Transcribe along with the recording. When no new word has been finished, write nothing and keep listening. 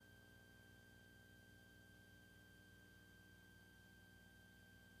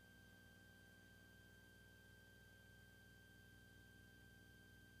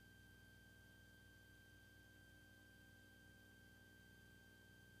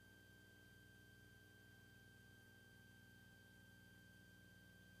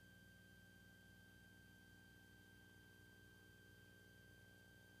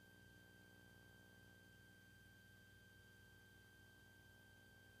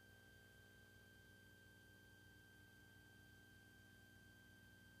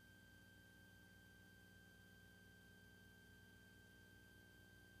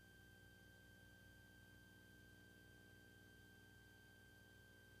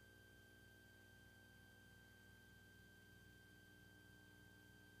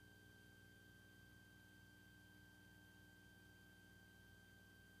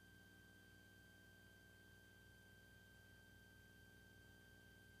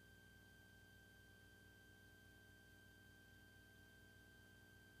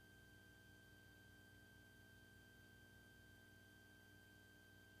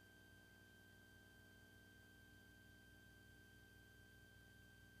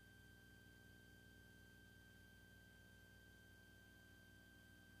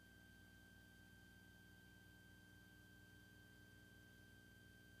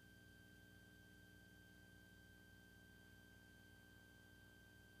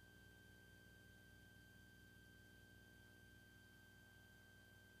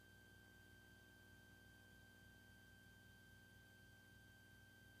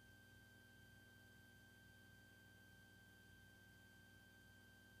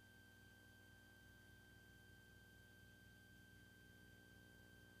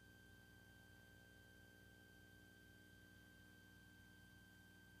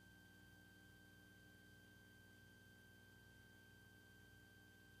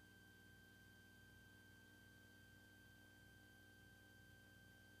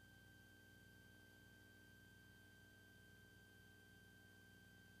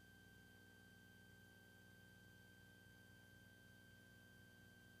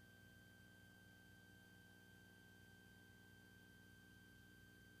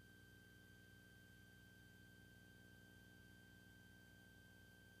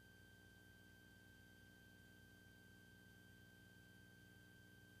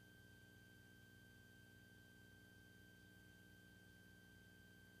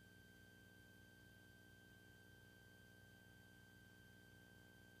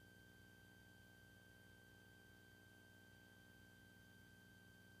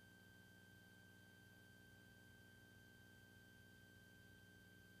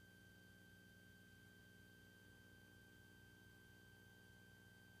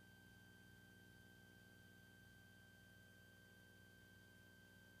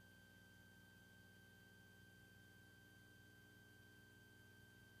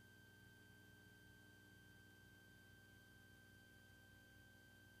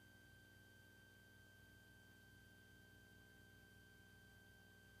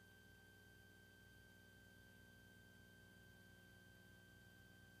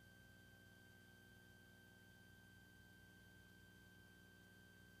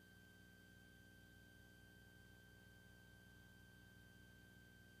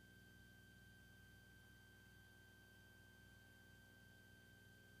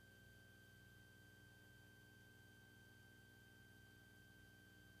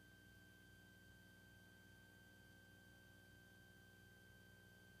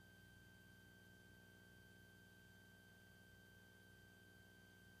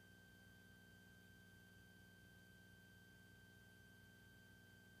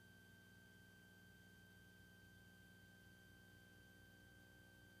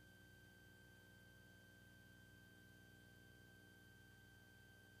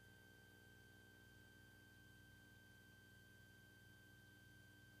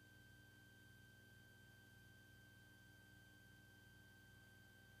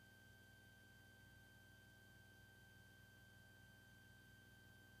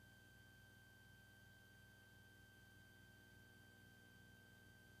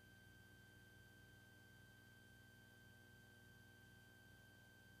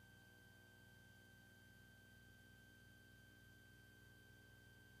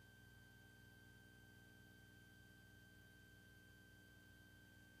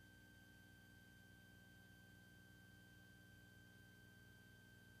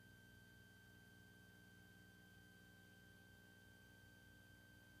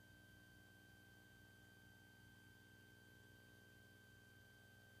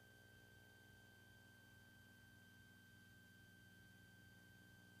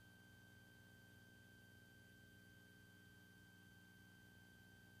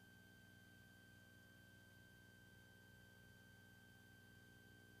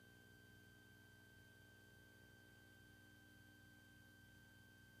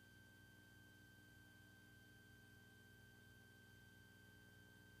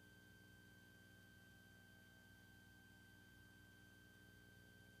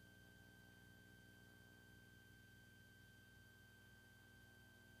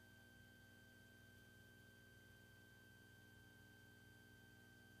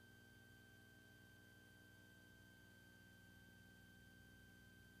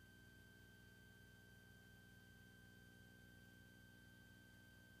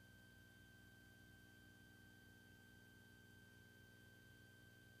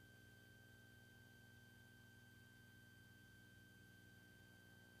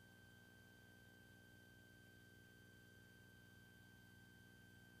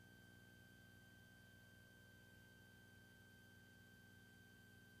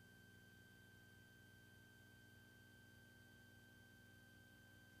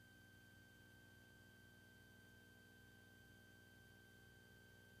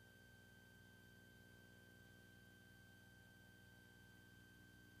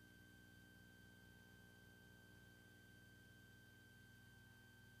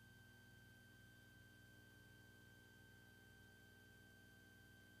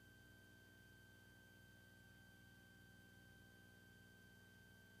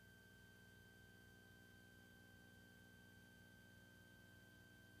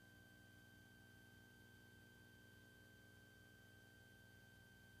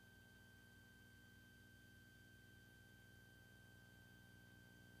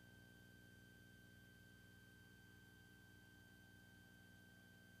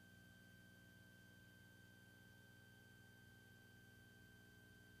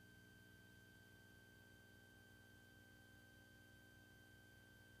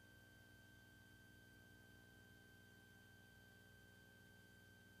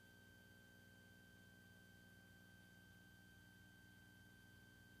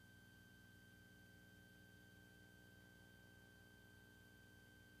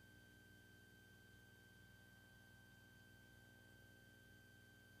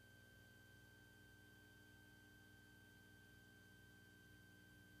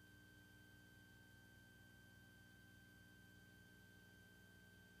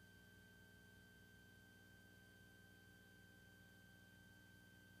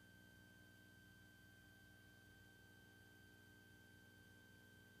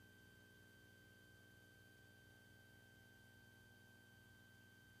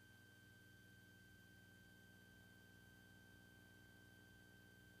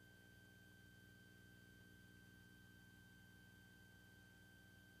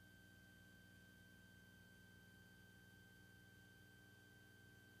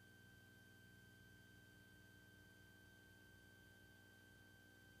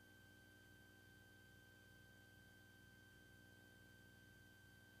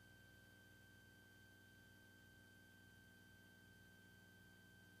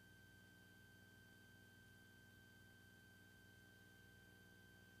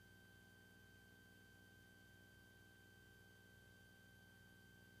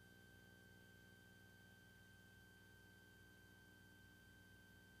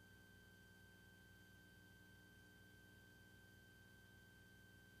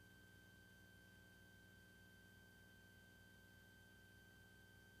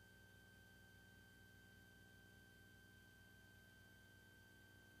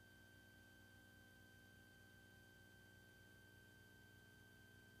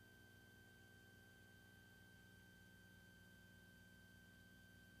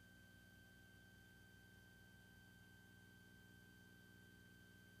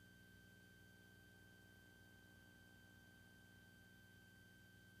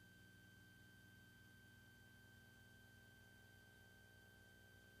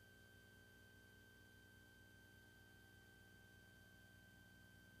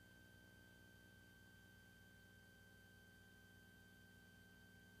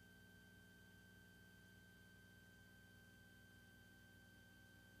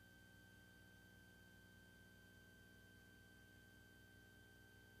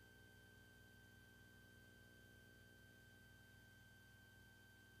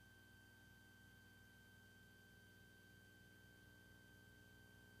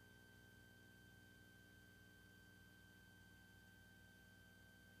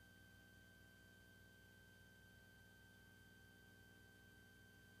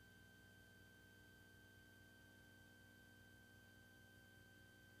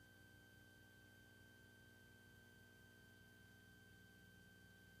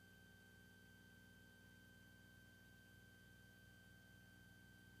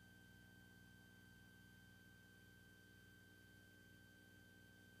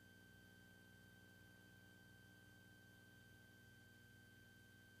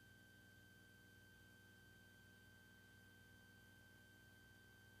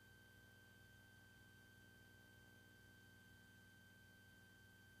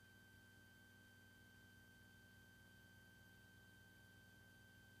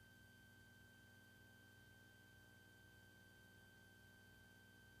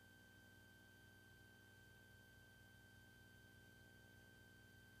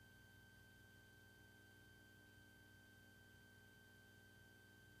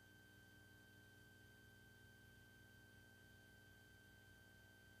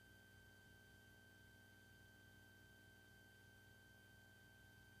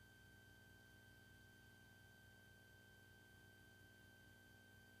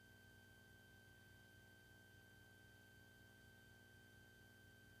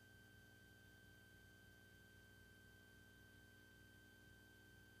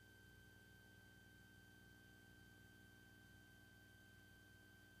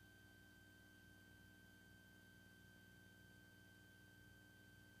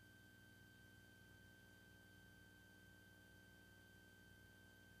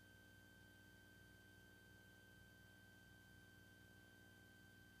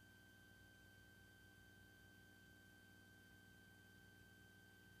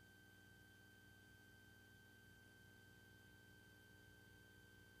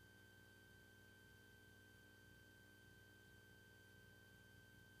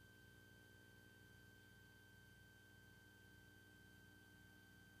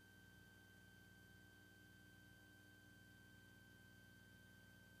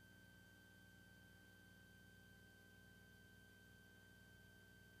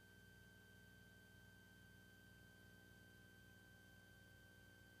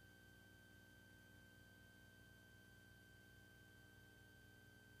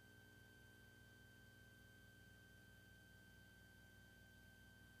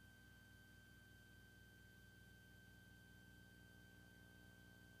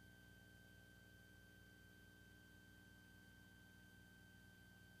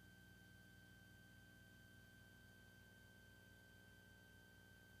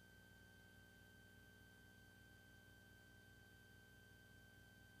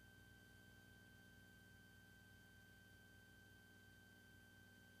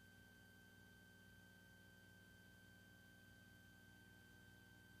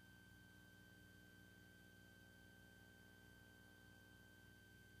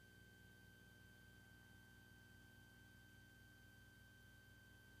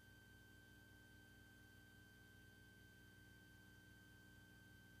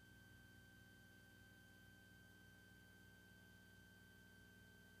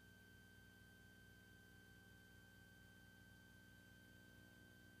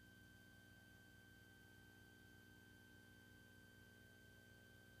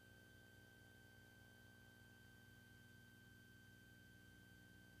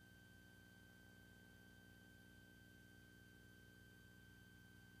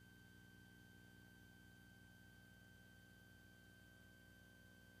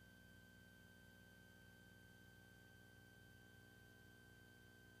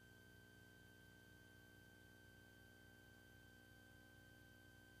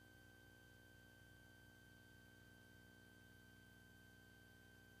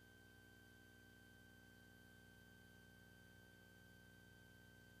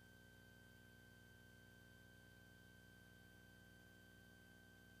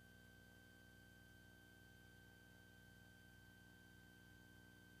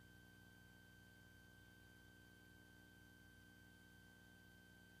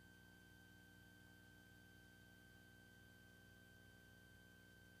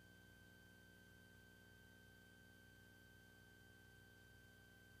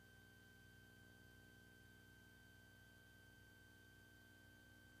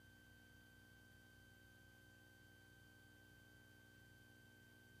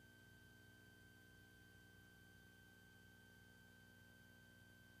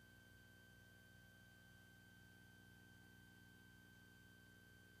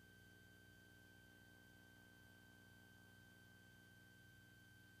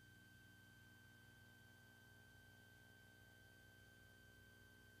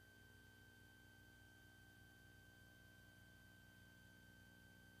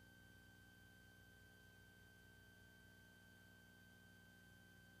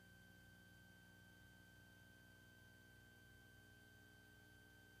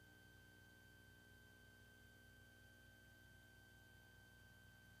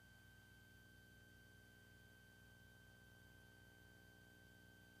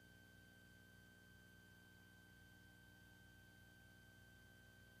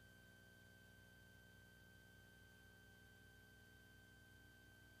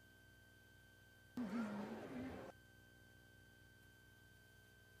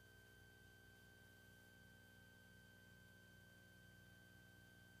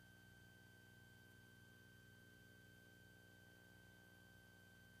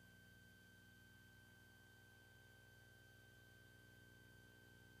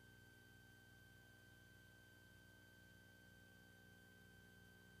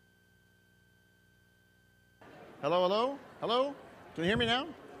Hello, hello, hello. Can you hear me now?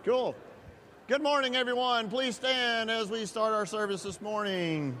 Cool. Good morning, everyone. Please stand as we start our service this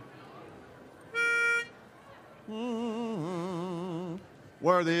morning.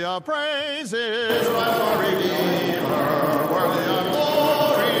 Worthy of praises, my Redeemer. Worthy of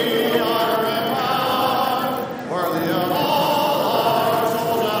glory, honor, and power. Worthy of all our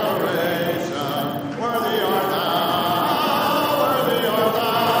soul's adoration. Worthy art thou, worthy art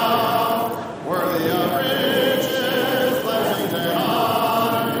thou. Worthy of riches, blessings, and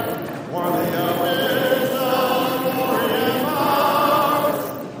honor. Worthy of wisdom, glory, and power.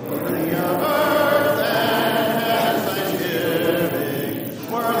 Worthy of earth and heaven's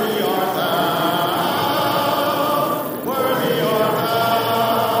thanksgiving. Worthy art thou, worthy art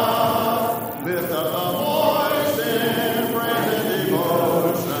thou. Lift up the voice in praise and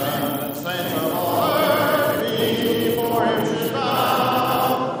devotion. Saints of all earth before him should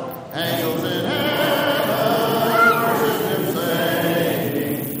bow. Angels in heaven worship him,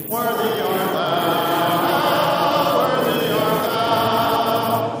 saying, Worthy art thou, worthy art thou.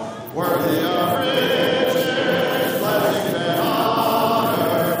 Worthy of riches, blessings, and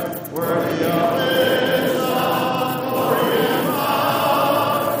honor. Worthy of wisdom, glory, and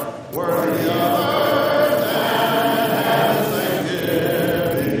power. Worthy of earth and heaven's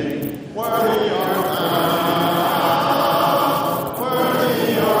thanksgiving. Worthy art thou,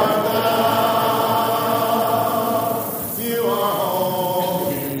 worthy art thou. You are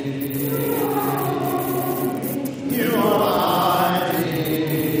holy, you are mighty,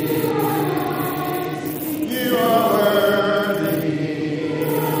 you are worthy,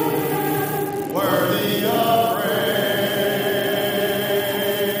 worthy of praise.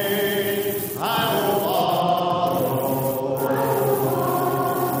 I will follow,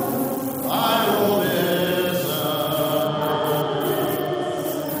 I will listen,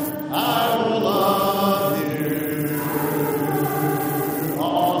 I will love you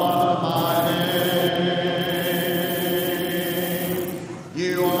all of my days.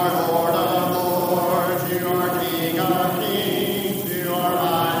 You are Lord of lords, you are King of kings, you are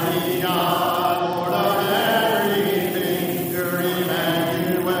mighty God, Lord of everything. You're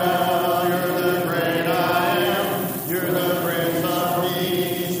Emmanuel, you're the great I am, you're the Prince of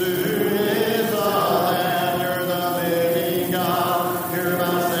Peace, who is the Lamb. You're the living God, you're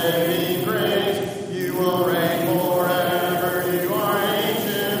my saving grace. You will reign forever, you are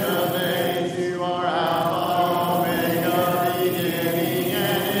ancient of days, you are Alpha, Omega, beginning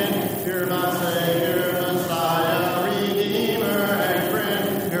and end. You're my Savior, Messiah, Redeemer, and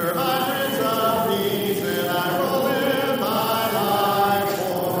friend. You're my Prince of Peace, and I will live my life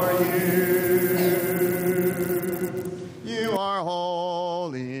for you. You are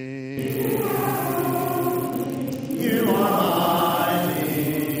holy, you are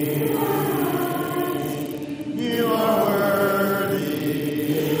mighty, you are worthy,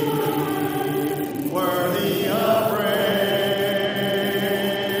 worthy of praise.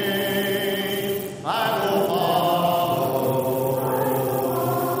 I will follow,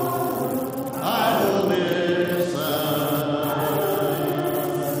 I will listen,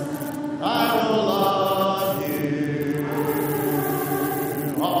 I will love you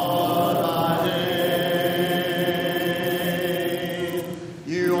all of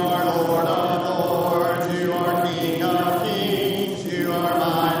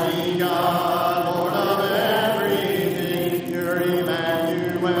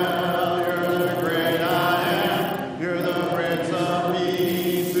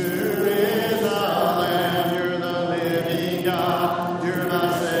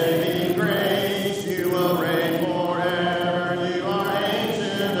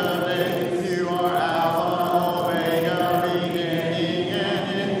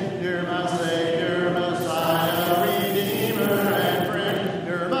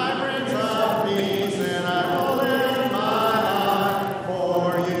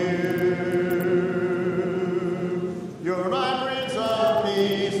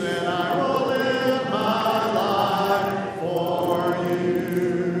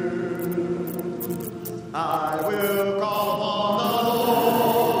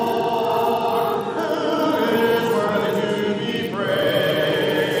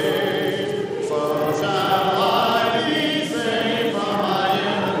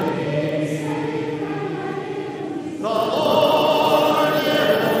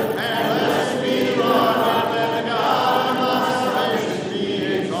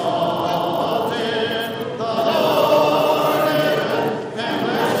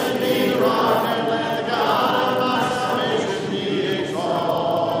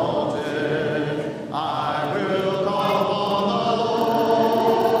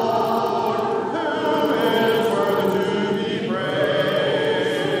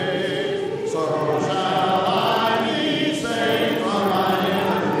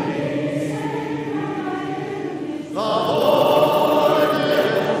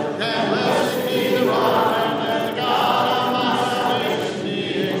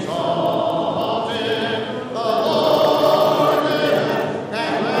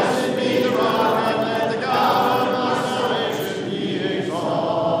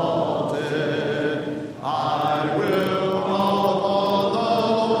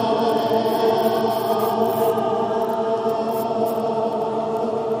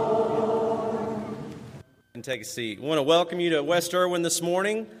can take a seat. I want to welcome you to West Erwin this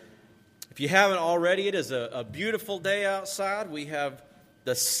morning. If you haven't already, it is a beautiful day outside. We have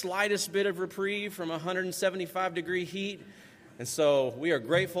the slightest bit of reprieve from 175-degree heat. And so we are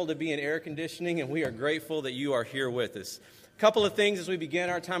grateful to be in air conditioning, and we are grateful that you are here with us. A couple of things as we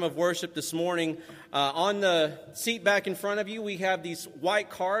begin our time of worship this morning. On the seat back in front of you, we have these white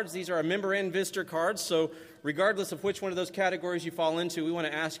cards. These are our member and visitor cards. So regardless of which one of those categories you fall into, we want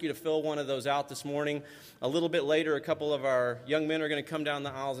to ask you to fill one of those out this morning. A little bit later, a couple of our young men are going to come down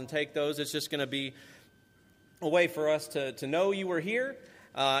the aisles and take those. It's just going to be a way for us to know you were here.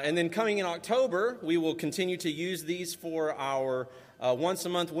 And then coming in October, we will continue to use these for our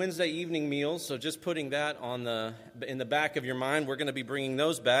once-a-month Wednesday evening meals. So just putting that in the back of your mind, we're going to be bringing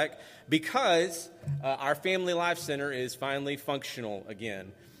those back because our Family Life Center is finally functional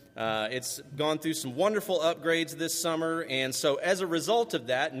again. It's gone through some wonderful upgrades this summer, and so as a result of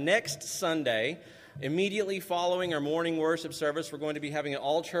that, next Sunday, immediately following our morning worship service, we're going to be having an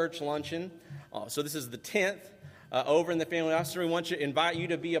all-church luncheon. So this is the 10th over in the Family Life Center. We want to invite you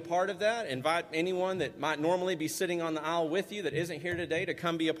to be a part of that. Invite anyone that might normally be sitting on the aisle with you that isn't here today to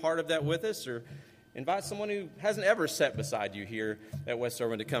come be a part of that with us, or invite someone who hasn't ever sat beside you here at West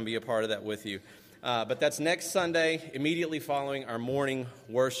Erwin to come be a part of that with you. But that's next Sunday, immediately following our morning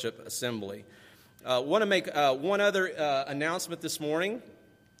worship assembly. Want to make one other announcement this morning.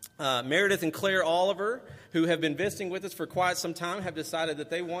 Meredith and Claire Oliver, who have been visiting with us for quite some time, have decided that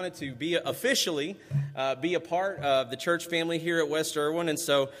they wanted to officially be a part of the church family here at West Erwin. And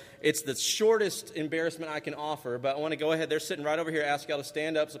so it's the shortest embarrassment I can offer, but I want to go ahead. They're sitting right over here. Ask y'all to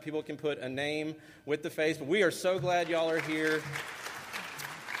stand up so people can put a name with the face. But we are so glad y'all are here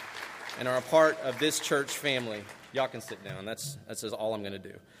and are a part of this church family. Y'all can sit down. That's all I'm going to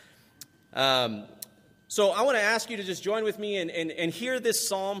do. So I want to ask you to just join with me and hear this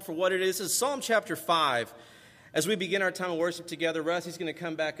psalm for what it is. It's Psalm chapter 5. As we begin our time of worship together, Rusty's going to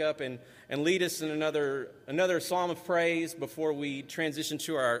come back up and lead us in another psalm of praise before we transition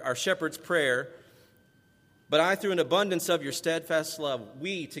to our shepherd's prayer. But I, through an abundance of your steadfast love,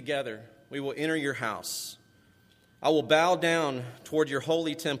 we together, we will enter your house. I will bow down toward your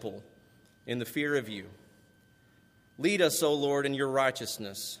holy temple in the fear of you. Lead us, O Lord, in your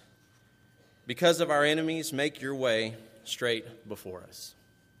righteousness. Because of our enemies, make your way straight before us.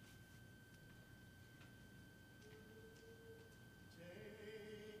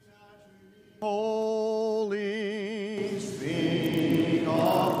 Holy, speak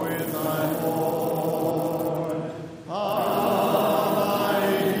oft with thy Lord.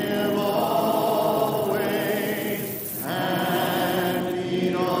 Abide him always, and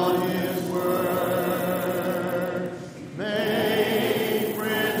feed on his word. Make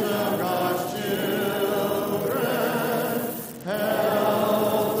friends of God's children,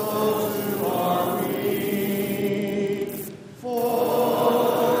 help those who are weak,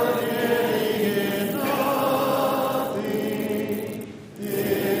 forgetting nothing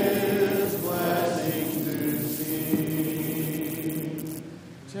his blessings to sing.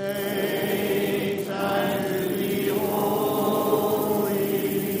 Take time to be holy,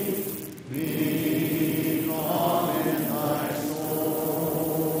 be calm in thy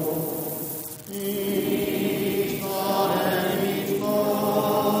soul. Each thought and each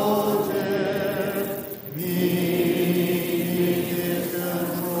motive, meaning his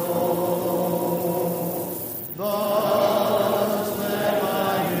control. Thus led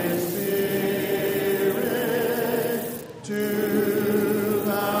by his Spirit to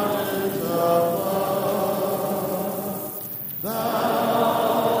mountains above,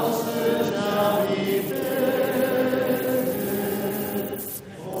 thou soon shalt be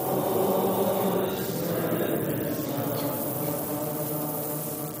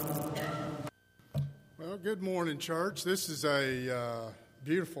Well, good morning, church. This is a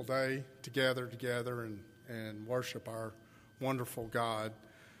beautiful day to gather together and worship our wonderful God.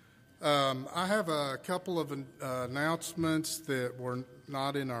 I have a couple of announcements that were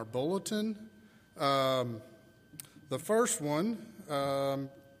not in our bulletin. The first one,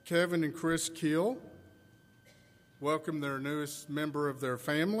 Kevin and Chris Keel welcomed their newest member of their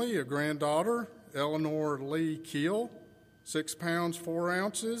family, a granddaughter, Eleanor Lee Keel, 6 pounds, 4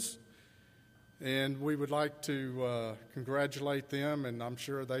 ounces. And we would like to congratulate them, and I'm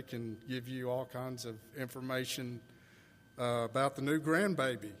sure they can give you all kinds of information about the new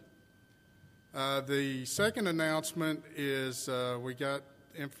grandbaby. The second announcement is we got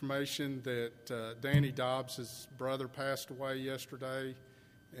information that Danny Dobbs' brother passed away yesterday.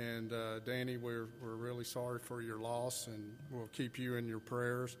 And Danny, we're really sorry for your loss, and we'll keep you in your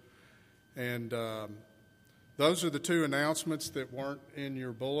prayers. And those are the two announcements that weren't in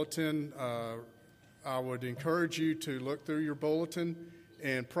your bulletin. I would encourage you to look through your bulletin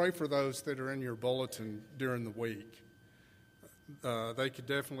and pray for those that are in your bulletin during the week. They could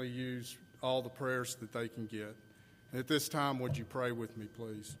definitely use all the prayers that they can get. At this time, would you pray with me,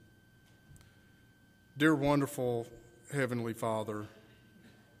 please? Dear wonderful Heavenly Father,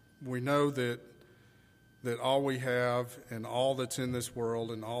 we know that all we have and all that's in this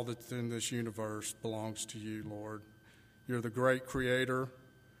world and all that's in this universe belongs to you, Lord. You're the great creator.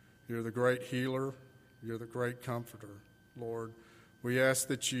 You're the great healer. You're the great comforter, Lord. We ask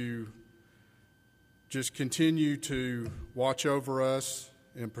that you just continue to watch over us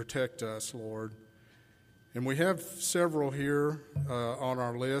and protect us, Lord. And we have several here on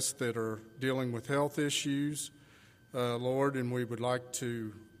our list that are dealing with health issues, Lord, and we would like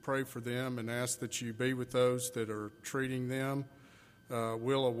to pray for them and ask that you be with those that are treating them.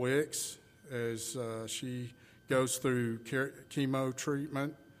 Willa Wicks, as she goes through chemo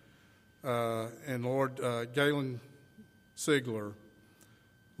treatment. And Lord, Galen Sigler,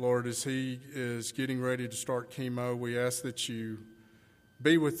 Lord, as he is getting ready to start chemo, we ask that you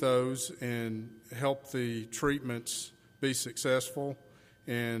be with those and help the treatments be successful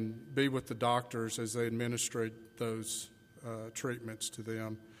and be with the doctors as they administer those treatments to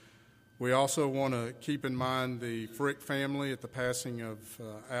them. We also want to keep in mind the Frick family at the passing of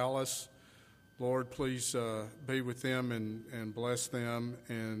Alice. Lord, please be with them and bless them,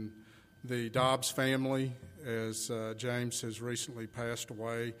 and the Dobbs family as James has recently passed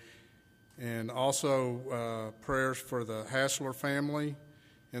away, and also prayers for the Hassler family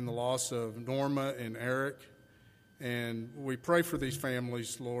and the loss of Norma and Eric. And we pray for these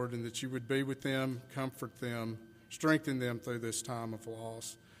families, Lord, and that you would be with them, comfort them, strengthen them through this time of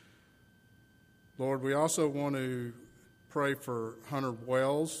loss. Lord, we also want to pray for Hunter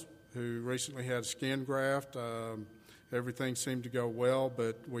Wells, who recently had a skin graft. Everything seemed to go well,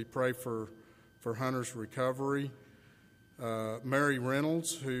 but we pray for Hunter's recovery. Mary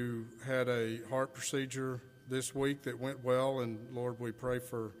Reynolds, who had a heart procedure this week that went well, and Lord, we pray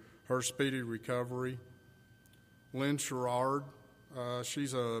for her speedy recovery. Lynn Sherrard,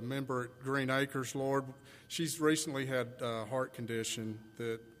 she's a member at Green Acres, Lord. She's recently had a heart condition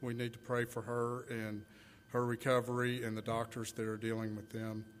that we need to pray for her and her recovery and the doctors that are dealing with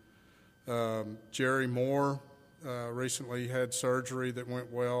them. Jerry Moore recently had surgery that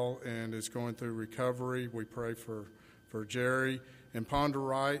went well and is going through recovery. We pray for Jerry. And Ponda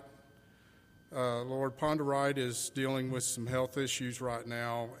Wright, Lord, Ponda Wright is dealing with some health issues right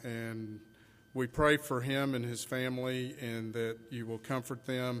now, and we pray for him and his family, and that you will comfort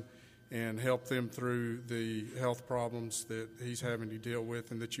them and help them through the health problems that he's having to deal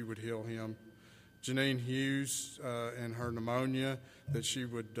with, and that you would heal him. Janine Hughes and her pneumonia, that she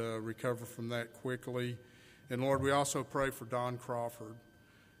would recover from that quickly. And Lord, we also pray for Don Crawford,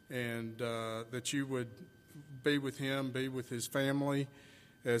 and that you would be with him, be with his family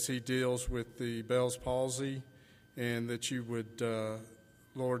as he deals with the Bell's palsy, and that you would,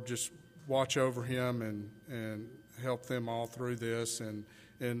 Lord, just watch over him and help them all through this.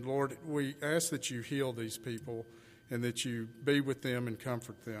 And Lord, we ask that you heal these people and that you be with them and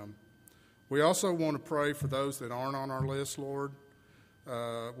comfort them. We also want to pray for those that aren't on our list, Lord.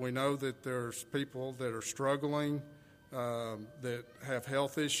 We know that there's people that are struggling, that have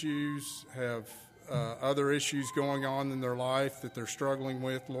health issues, have other issues going on in their life that they're struggling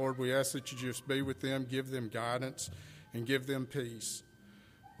with. Lord, we ask that you just be with them, give them guidance, and give them peace.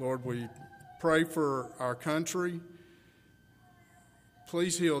 Lord, we pray for our country.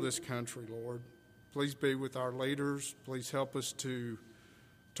 Please heal this country, Lord. Please be with our leaders. Please help us to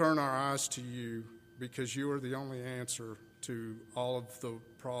turn our eyes to you, because you are the only answer to all of the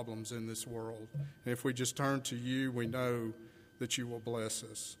problems in this world. And if we just turn to you, we know that you will bless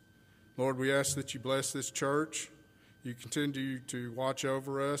us. Lord, we ask that you bless this church. You continue to watch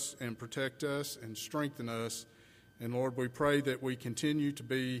over us and protect us and strengthen us. And Lord, we pray that we continue to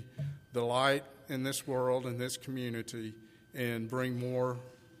be the light in this world and this community and bring more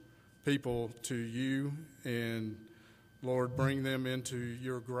people to you. And Lord, bring them into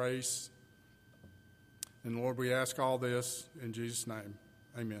your grace. And Lord, we ask all this in Jesus' name.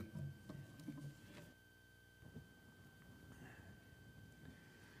 Amen.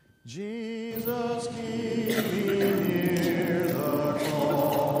 Jesus, keep me near the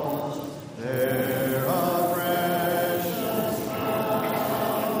cross, there a precious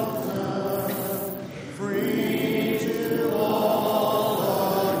fountain, free to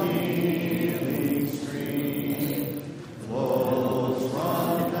all the healing stream, flows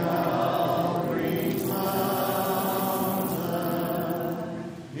from Calvary's mountain.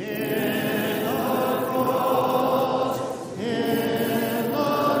 In the cross,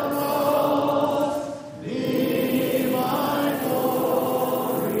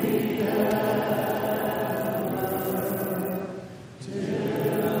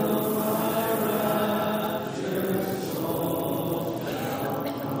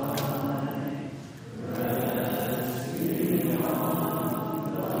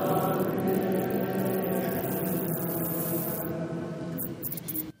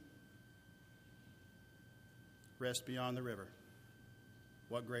 rest beyond the river.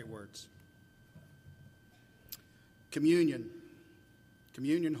 What great words. Communion.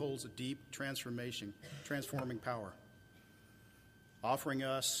 Communion holds a deep transforming power, offering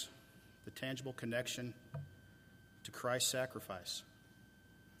us the tangible connection to Christ's sacrifice.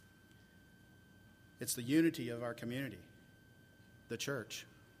 It's the unity of our community, the church,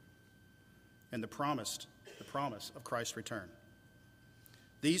 and the promise of Christ's return.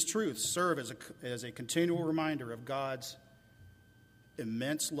 These truths serve as a continual reminder of God's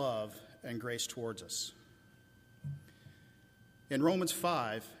immense love and grace towards us. In Romans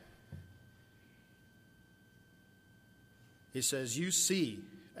 5, he says, "You see,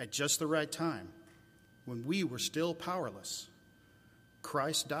 at just the right time, when we were still powerless,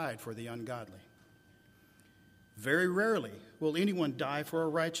 Christ died for the ungodly. Very rarely will anyone die for a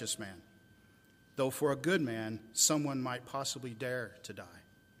righteous man, though for a good man, someone might possibly dare to die.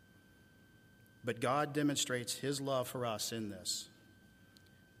 But God demonstrates his love for us in this.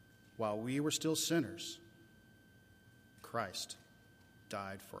 While we were still sinners, Christ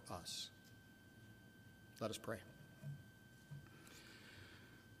died for us." Let us pray.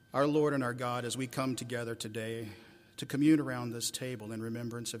 Our Lord and our God, as we come together today to commune around this table in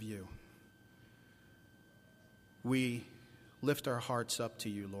remembrance of you, we lift our hearts up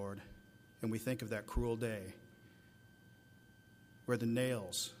to you, Lord, and we think of that cruel day where the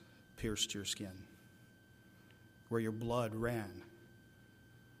nails pierced your skin, where your blood ran,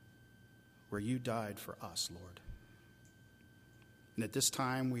 where you died for us, Lord. And at this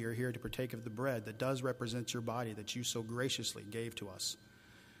time, we are here to partake of the bread that does represent your body that you so graciously gave to us,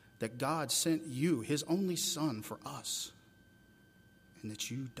 that God sent you, his only Son, for us, and that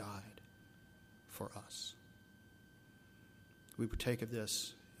you died for us. We partake of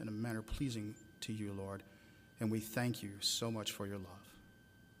this in a manner pleasing to you, Lord, and we thank you so much for your love.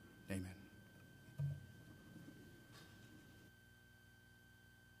 Amen.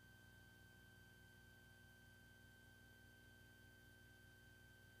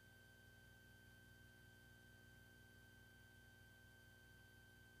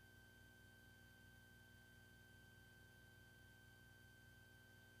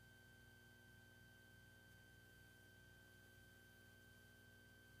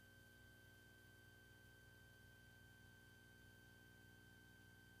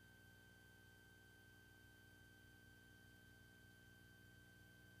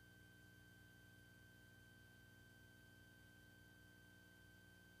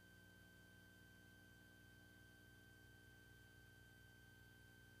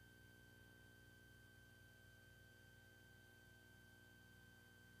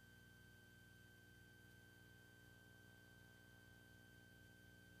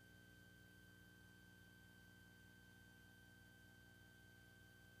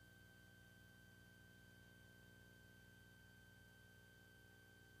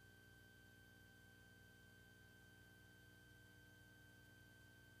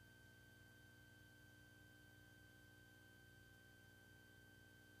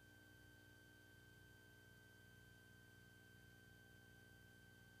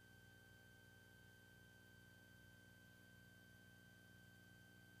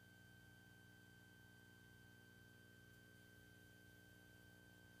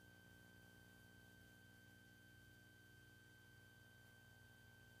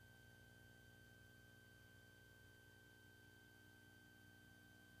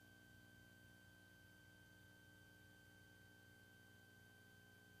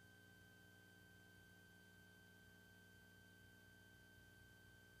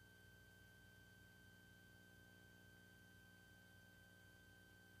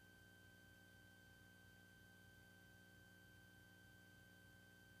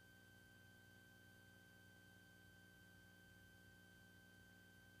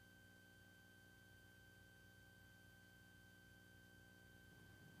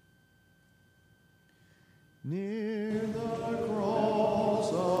 Near the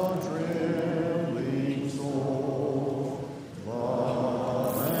cross, a trembling soul,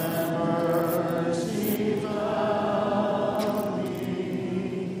 love and mercy found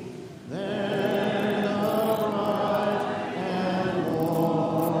me. Then the bright and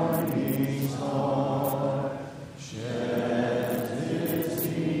warning star sheds its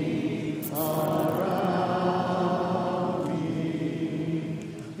beam around me.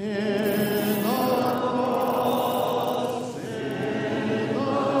 In the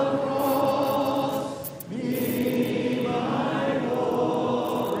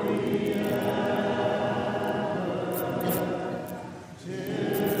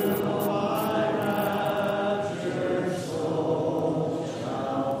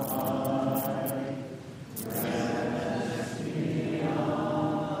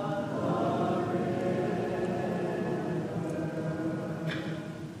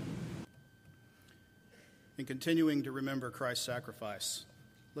continuing to remember Christ's sacrifice,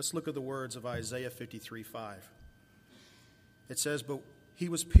 let's look at the words of Isaiah 53:5. It says, "But he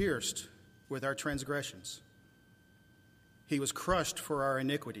was pierced with our transgressions. He was crushed for our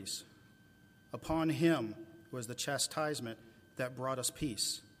iniquities. Upon him was the chastisement that brought us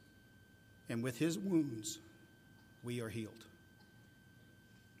peace. And with his wounds we are healed."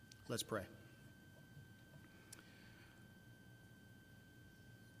 Let's pray.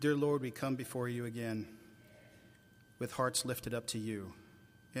 Dear Lord, we come before you again with hearts lifted up to you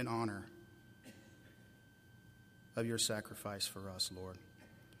in honor of your sacrifice for us, Lord.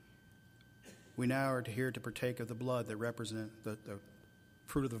 We now are here to partake of the blood that represents the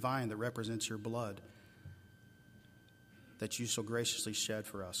fruit of the vine that represents your blood that you so graciously shed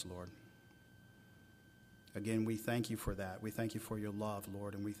for us, Lord. Again, we thank you for that. We thank you for your love,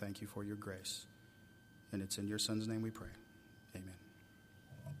 Lord, and we thank you for your grace. And it's in your Son's name we pray. Amen.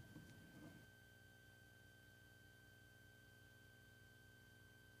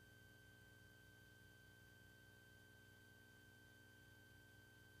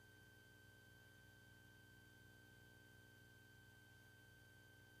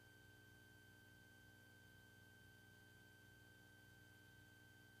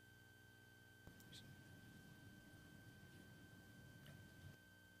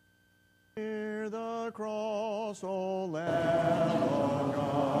 Near the cross, O Lamb of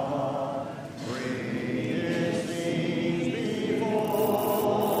God, bring his things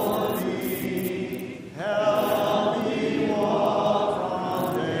before thee. Help me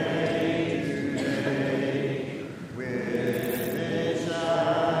walk from day to day with his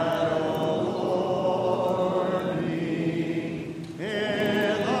shadow o'er me.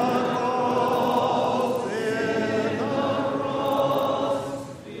 In the cross,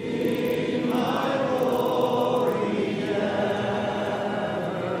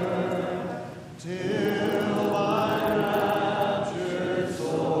 till my raptured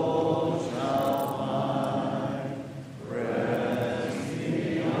soul shall find rest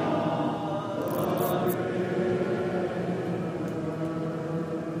beyond the grave.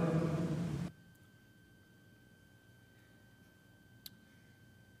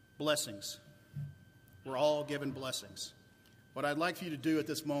 Blessings. We're all given blessings. What I'd like for you to do at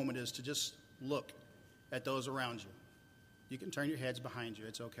this moment is to just look at those around you. You can turn your heads behind you.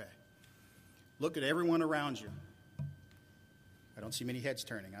 It's okay. Look at everyone around you. I don't see many heads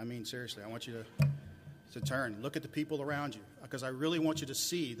turning. I mean, seriously, I want you to turn. Look at the people around you, because I really want you to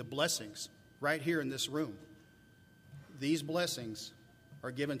see the blessings right here in this room. These blessings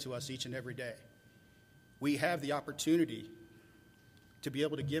are given to us each and every day. We have the opportunity to be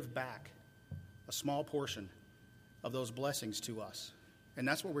able to give back a small portion of those blessings to us. And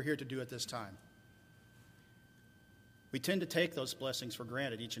that's what we're here to do at this time. We tend to take those blessings for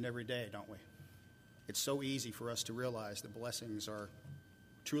granted each and every day, don't we? It's so easy for us to realize that blessings are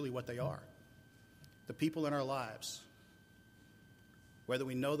truly what they are. The people in our lives, whether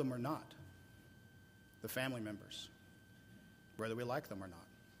we know them or not, the family members, whether we like them or not.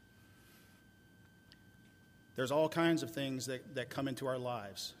 There's all kinds of things that come into our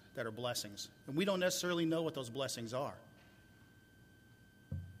lives that are blessings, and we don't necessarily know what those blessings are.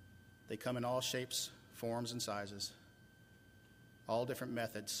 They come in all shapes, forms, and sizes, all different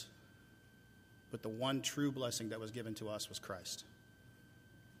methods. But the one true blessing that was given to us was Christ.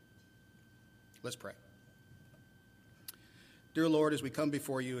 Let's pray. Dear Lord, as we come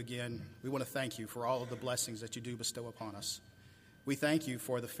before you again, we want to thank you for all of the blessings that you do bestow upon us. We thank you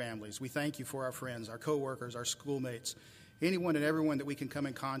for the families. We thank you for our friends, our coworkers, our schoolmates, anyone and everyone that we can come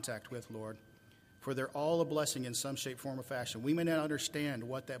in contact with, Lord, for they're all a blessing in some shape, form, or fashion. We may not understand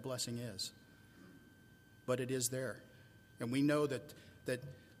what that blessing is, but it is there. And we know that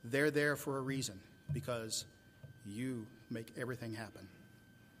they're there for a reason, because you make everything happen.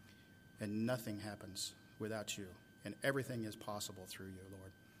 And nothing happens without you. And everything is possible through you,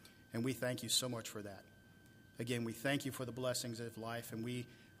 Lord. And we thank you so much for that. Again, we thank you for the blessings of life, and we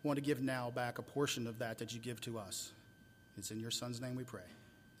want to give now back a portion of that you give to us. It's in your Son's name we pray.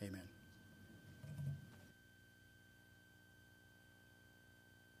 Amen.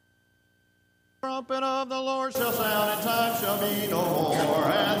 Trumpet of the Lord shall sound, and time shall be no more,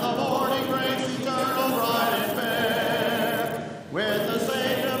 and the morning breaks eternal, bright and fair. With the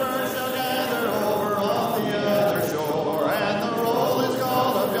saints of earth shall gather over on the other shore, and the roll is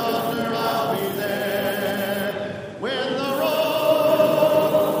called of yonder, I'll be there. When the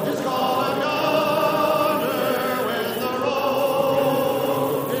roll is called of yonder, when the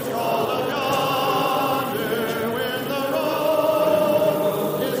roll is called of yonder, when the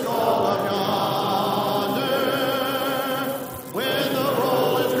roll is called of yonder. When the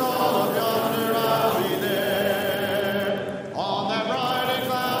roll is called up yonder, I'll be there.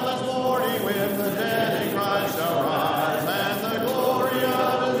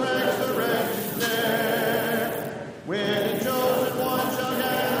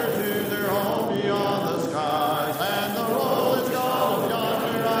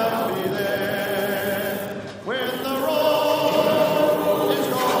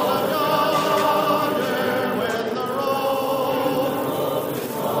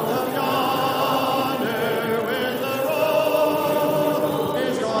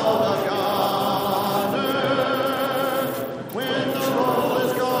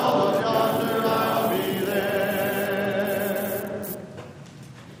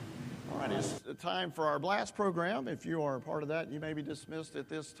 time for our blast program. If you are a part of that, you may be dismissed at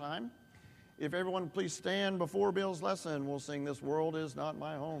this time. If everyone please stand before Bill's lesson, we'll sing "This World Is Not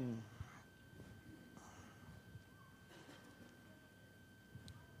My Home."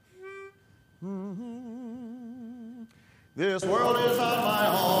 This world is not my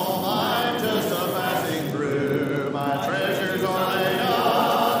home, I'm just a passing through. My treasures are laid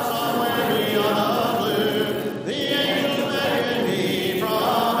up somewhere beyond the blue. The angels beckon me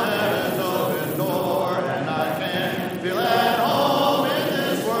from heaven's open door, and I can't feel at home in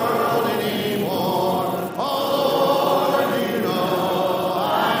this world anymore. Oh Lord, you know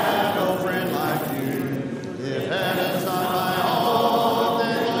I have no friend like you. If heaven's not my home,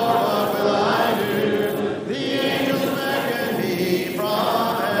 then Lord, what will I do? The angels beckon me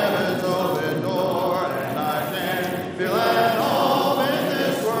from heaven's open door, and I can't feel at home in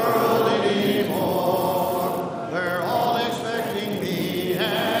this world anymore. They're all expecting me, and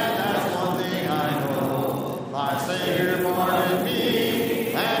that's one thing I know. My Savior pardoned me,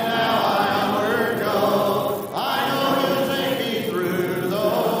 and now I onward go. I know He'll take me through,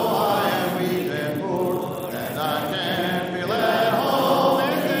 though I am weak and poor, and I can't feel at home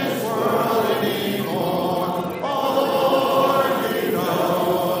in this world anymore. Oh Lord, you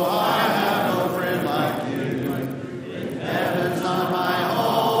know I have no friend like you. If heaven's not my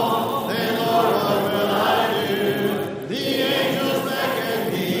home, then Lord, what will I do? The angels beckon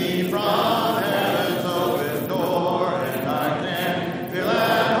me from heaven's open door, and I can't feel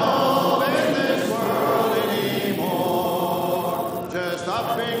at home in this world anymore. Just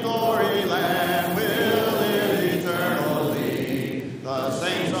up in glory land we'll live eternally. The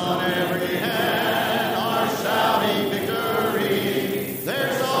saints on every hand are shouting victory.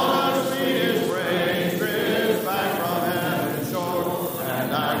 Their song of sweetest praise drifts back from heaven's shore,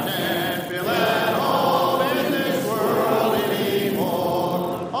 and I can't feel at home in this world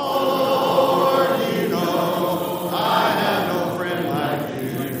anymore. Oh Lord, you know I have no friend like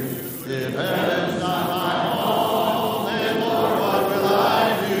you. If heaven's not my home, then Lord, what will I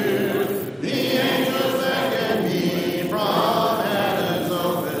do? The angels beckon me from heaven's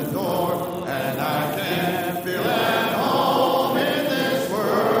open door, and I can't feel at home in this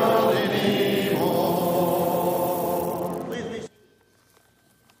world anymore. Please be seated.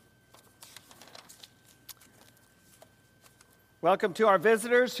 Welcome to our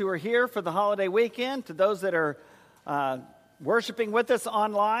visitors who are here for the holiday weekend. To those that are worshiping with us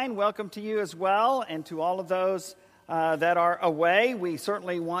online, welcome to you as well. And to all of those that are away, we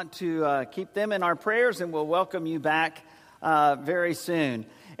certainly want to keep them in our prayers, and we'll welcome you back very soon.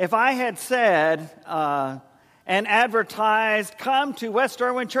 If I had said and advertised, come to West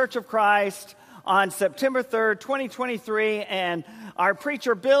Irwin Church of Christ on September 3rd, 2023, and our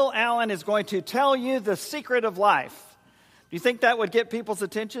preacher Bill Allen is going to tell you the secret of life, do you think that would get people's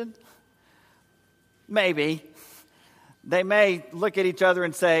attention? Maybe. They may look at each other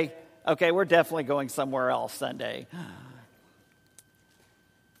and say, okay, we're definitely going somewhere else Sunday.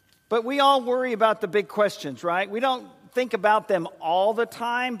 But we all worry about the big questions, right? We don't think about them all the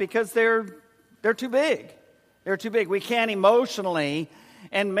time because they're too big. They're too big. We can't emotionally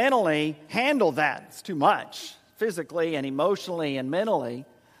and mentally handle that. It's too much, physically and emotionally and mentally.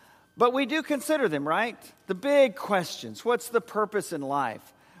 But we do consider them, right? The big questions. What's the purpose in life?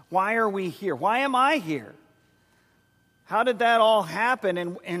 Why are we here? Why am I here? How did that all happen?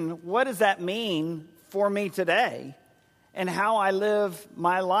 And what does that mean for me today? And how I live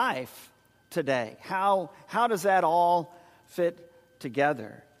my life today? How does that all fit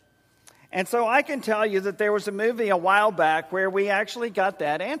together? And so I can tell you that there was a movie a while back where we actually got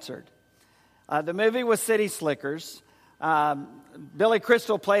that answered. The movie was City Slickers. Billy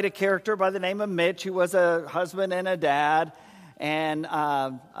Crystal played a character by the name of Mitch, who was a husband and a dad. And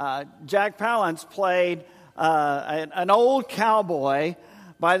Jack Palance played an old cowboy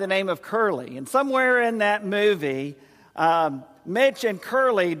by the name of Curly. And somewhere in that movie, Mitch and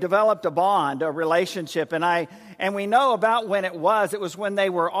Curly developed a bond, a relationship. And we know about when it was. It was when they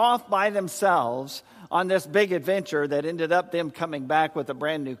were off by themselves on this big adventure that ended up them coming back with a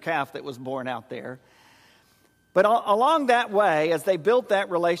brand new calf that was born out there. But along that way, as they built that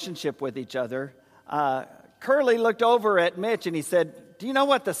relationship with each other, Curly looked over at Mitch and he said, do you know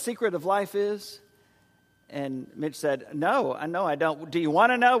what the secret of life is? And Mitch said, no, I don't. Do you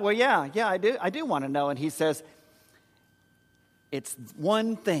want to know? Well, yeah, I do. I do want to know. And he says, it's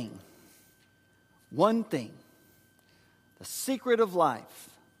one thing. One thing. The secret of life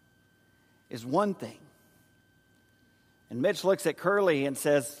is one thing. And Mitch looks at Curly and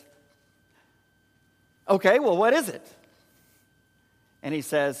says, okay, well, what is it? And he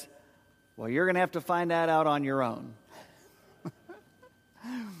says, well, you're going to have to find that out on your own.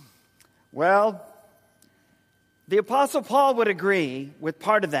 Well, The Apostle Paul would agree with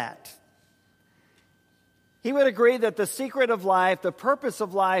part of that. He would agree that the secret of life, the purpose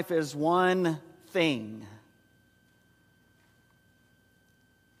of life, is one thing.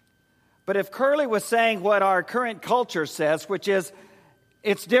 But if Curley was saying what our current culture says, which is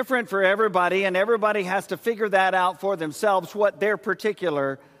it's different for everybody and everybody has to figure that out for themselves, what their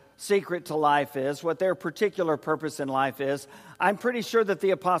particular secret to life is, what their particular purpose in life is, I'm pretty sure that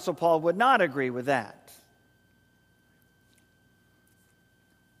the Apostle Paul would not agree with that.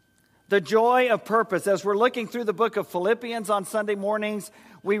 The joy of purpose. As we're looking through the book of Philippians on Sunday mornings,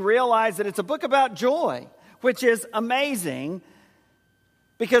 we realize that it's a book about joy, which is amazing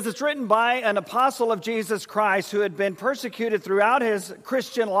because it's written by an apostle of Jesus Christ who had been persecuted throughout his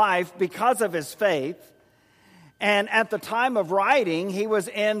Christian life because of his faith. And at the time of writing, he was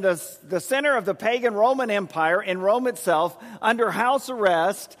in the center of the pagan Roman Empire in Rome itself, under house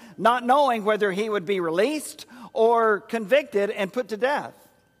arrest, not knowing whether he would be released or convicted and put to death.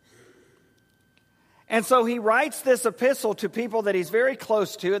 And so he writes this epistle to people that he's very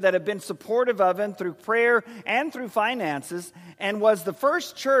close to, that have been supportive of him through prayer and through finances, and was the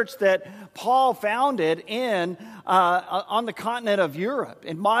first church that Paul founded on the continent of Europe,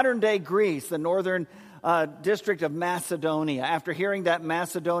 in modern-day Greece, the northern district of Macedonia, after hearing that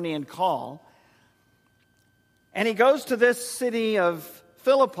Macedonian call. And he goes to this city of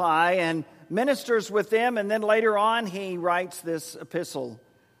Philippi and ministers with them, and then later on he writes this epistle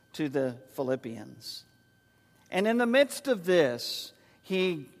to the Philippians. And in the midst of this,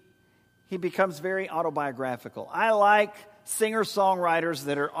 he becomes very autobiographical. I like singer-songwriters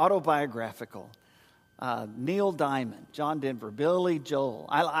that are autobiographical. Neil Diamond, John Denver, Billy Joel.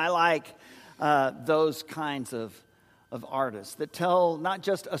 I like those kinds of artists that tell not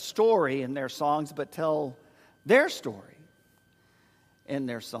just a story in their songs, but tell their story in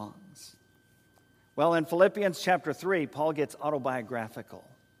their songs. Well, in Philippians chapter 3, Paul gets autobiographical.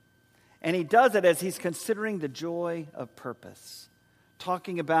 And he does it as he's considering the joy of purpose,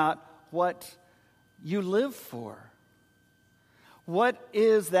 talking about what you live for. What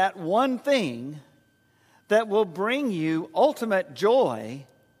is that one thing that will bring you ultimate joy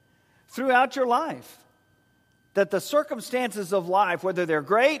throughout your life? That the circumstances of life, whether they're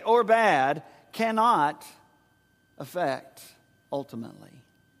great or bad, cannot affect ultimately.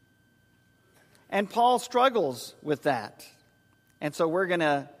 And Paul struggles with that. And so we're going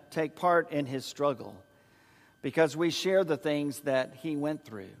to take part in his struggle because we share the things that he went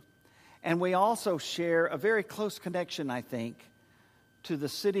through. And we also share a very close connection, I think, to the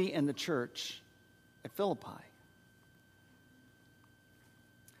city and the church at Philippi.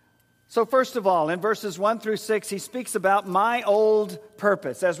 So first of all, in verses 1 through 6, he speaks about my old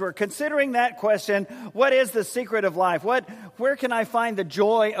purpose. As we're considering that question, what is the secret of life? Where can I find the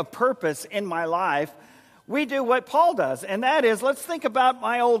joy of purpose in my life? We do what Paul does, and that is, let's think about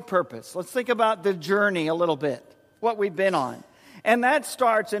my old purpose. Let's think about the journey a little bit, what we've been on. And that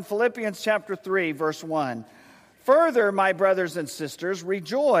starts in Philippians chapter 3, verse 1. Further, my brothers and sisters,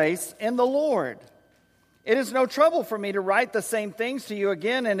 rejoice in the Lord. It is no trouble for me to write the same things to you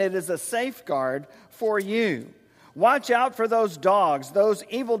again, and it is a safeguard for you. Watch out for those dogs, those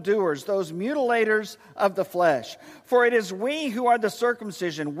evildoers, those mutilators of the flesh. For it is we who are the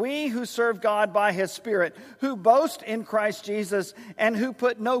circumcision, we who serve God by his Spirit, who boast in Christ Jesus, and who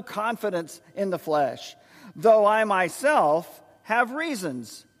put no confidence in the flesh. Though I myself have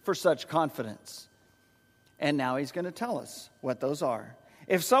reasons for such confidence. And now he's going to tell us what those are.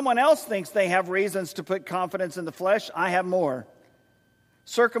 If someone else thinks they have reasons to put confidence in the flesh, I have more.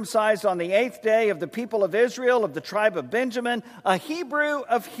 Circumcised on the 8th day, of the people of Israel, of the tribe of Benjamin, a Hebrew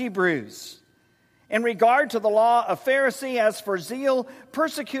of Hebrews. In regard to the law, a Pharisee, as for zeal,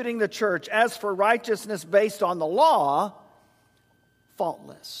 persecuting the church, as for righteousness based on the law,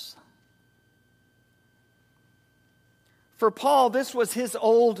 faultless. For Paul, this was his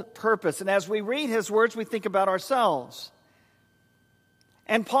old purpose. And as we read his words, we think about ourselves.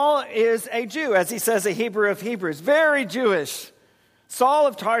 And Paul is a Jew, as he says, a Hebrew of Hebrews, very Jewish. Saul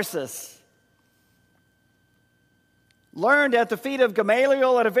of Tarsus learned at the feet of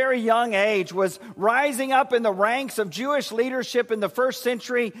Gamaliel at a very young age, was rising up in the ranks of Jewish leadership in the first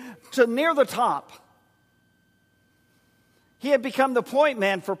century to near the top. He had become the point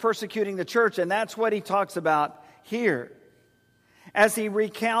man for persecuting the church, and that's what he talks about here as he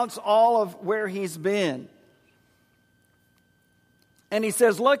recounts all of where he's been. And he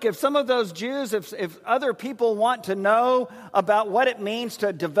says, look, if some of those Jews, if other people want to know about what it means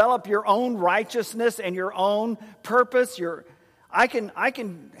to develop your own righteousness and your own purpose, I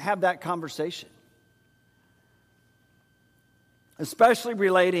can have that conversation. Especially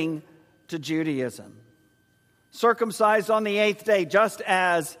relating to Judaism. circumcised on the 8th day, just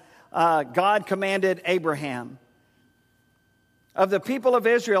as God commanded Abraham. Of the people of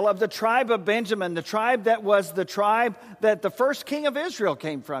Israel, of the tribe of Benjamin, the tribe that was the tribe that the first king of Israel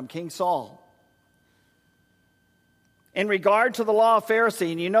came from, King Saul. In regard to the law of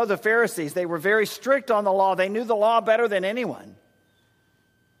Pharisee, and you know the Pharisees, they were very strict on the law. They knew the law better than anyone.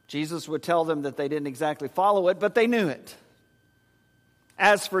 Jesus would tell them that they didn't exactly follow it, but they knew it.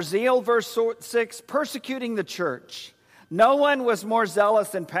 As for zeal, verse 6, persecuting the church. No one was more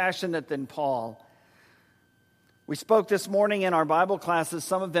zealous and passionate than Paul. We spoke this morning in our Bible classes,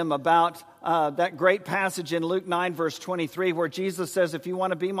 some of them, about that great passage in Luke 9, verse 23, where Jesus says, if you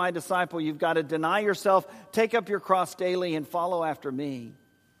want to be my disciple, you've got to deny yourself, take up your cross daily, and follow after me.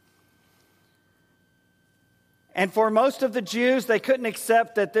 And for most of the Jews, they couldn't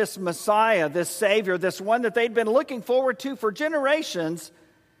accept that this Messiah, this Savior, this one that they'd been looking forward to for generations,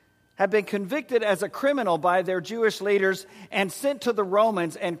 had been convicted as a criminal by their Jewish leaders and sent to the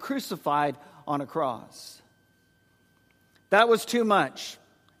Romans and crucified on a cross. That was too much.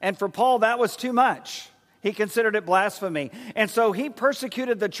 And for Paul, that was too much. He considered it blasphemy. And so he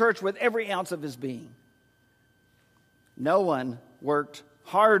persecuted the church with every ounce of his being. No one worked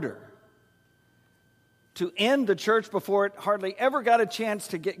harder to end the church before it hardly ever got a chance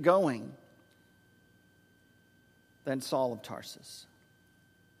to get going than Saul of Tarsus.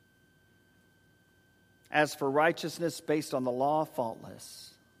 As for righteousness based on the law,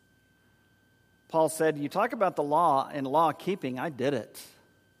 faultless. Paul said, you talk about the law and law keeping, I did it.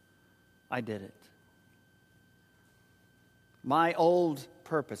 I did it. My old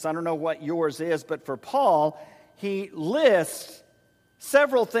purpose. I don't know what yours is, but for Paul, he lists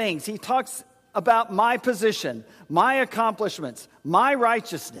several things. He talks about my position, my accomplishments, my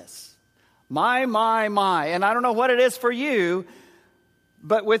righteousness, my. And I don't know what it is for you,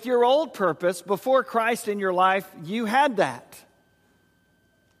 but with your old purpose, before Christ in your life, you had that.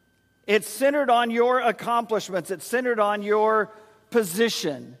 It's centered on your accomplishments. It's centered on your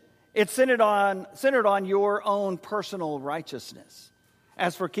position. It's centered on your own personal righteousness.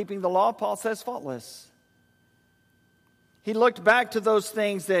 As for keeping the law, Paul says faultless. He looked back to those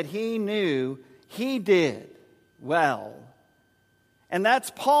things that he knew he did well. And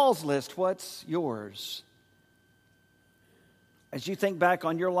that's Paul's list. What's yours? As you think back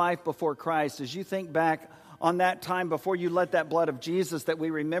on your life before Christ, as you think back on that time before you let that blood of Jesus that we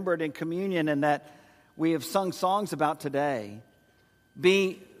remembered in communion and that we have sung songs about today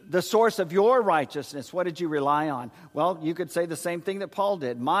be the source of your righteousness, what did you rely on? Well, you could say the same thing that Paul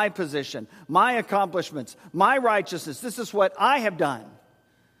did. My position, my accomplishments, my righteousness. This is what I have done.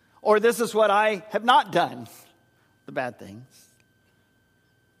 Or this is what I have not done. The bad things.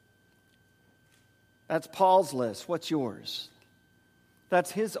 That's Paul's list. What's yours?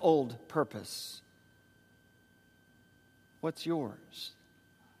 That's his old purpose. What's yours?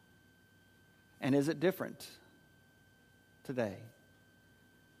 And is it different today?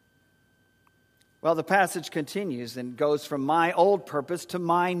 Well, the passage continues and goes from my old purpose to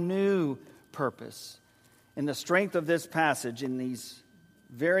my new purpose. In the strength of this passage, in these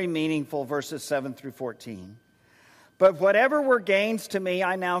very meaningful verses 7 through 14. But whatever were gains to me,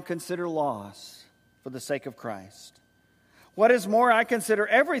 I now consider loss for the sake of Christ. What is more, I consider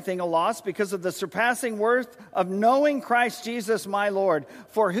everything a loss because of the surpassing worth of knowing Christ Jesus my Lord,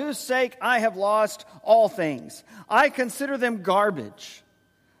 for whose sake I have lost all things. I consider them garbage,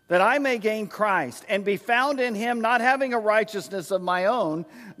 that I may gain Christ and be found in him, not having a righteousness of my own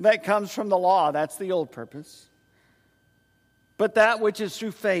that comes from the law. That's the old purpose. But that which is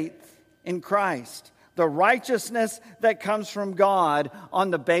through faith in Christ, the righteousness that comes from God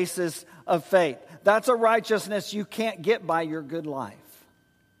on the basis of faith. That's a righteousness you can't get by your good life,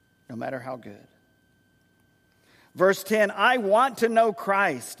 no matter how good. Verse 10, I want to know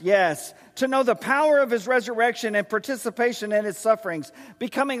Christ, yes, to know the power of his resurrection and participation in his sufferings,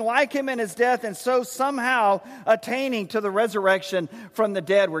 becoming like him in his death, and so somehow attaining to the resurrection from the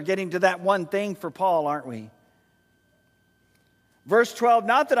dead. We're getting to that one thing for Paul, aren't we? Verse 12,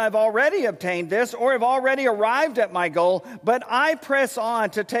 not that I've already obtained this or have already arrived at my goal, but I press on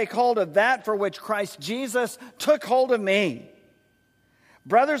to take hold of that for which Christ Jesus took hold of me.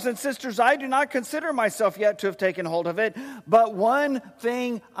 Brothers and sisters, I do not consider myself yet to have taken hold of it, but one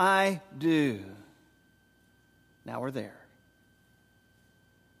thing I do. Now we're there.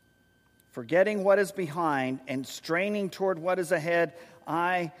 Forgetting what is behind and straining toward what is ahead,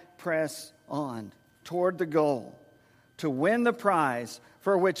 I press on toward the goal, to win the prize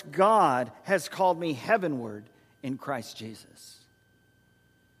for which God has called me heavenward in Christ Jesus.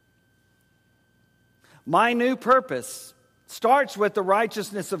 My new purpose, Starts with the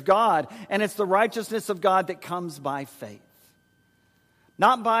righteousness of God, and it's the righteousness of God that comes by faith.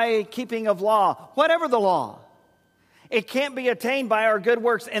 Not by keeping of law, whatever the law. It can't be attained by our good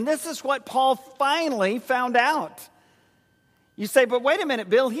works. And this is what Paul finally found out. You say, but wait a minute,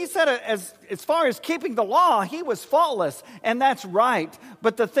 Bill. He said as far as keeping the law, he was faultless. And that's right.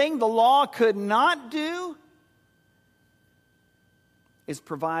 But the thing the law could not do is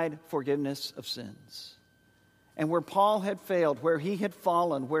provide forgiveness of sins. And where Paul had failed, where he had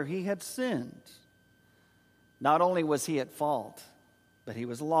fallen, where he had sinned, not only was he at fault, but he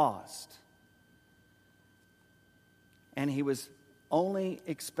was lost. And he was only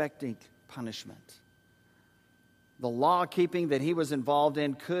expecting punishment. The law keeping that he was involved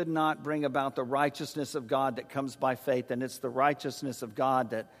in could not bring about the righteousness of God that comes by faith. And it's the righteousness of God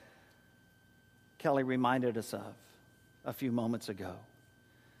that Kelly reminded us of a few moments ago.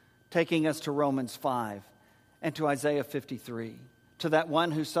 Taking us to Romans 5 and to Isaiah 53. To that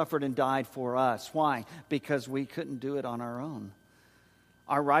one who suffered and died for us. Why? Because we couldn't do it on our own.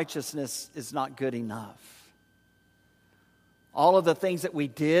 Our righteousness is not good enough. All of the things that we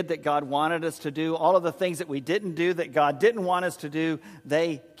did that God wanted us to do, all of the things that we didn't do that God didn't want us to do,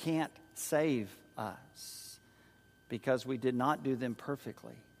 they can't save us because we did not do them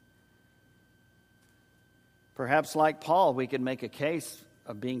perfectly. Perhaps like Paul, we could make a case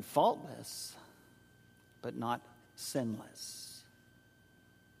of being faultless, but not sinless.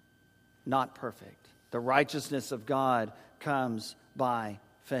 Not perfect. The righteousness of God comes by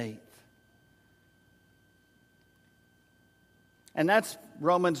faith. And that's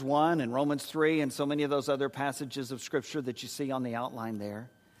Romans 1 and Romans 3 and so many of those other passages of Scripture that you see on the outline there,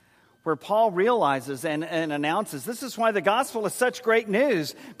 where Paul realizes and announces this is why the gospel is such great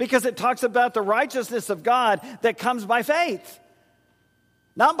news, because it talks about the righteousness of God that comes by faith,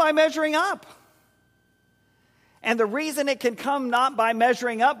 not by measuring up. And the reason it can come not by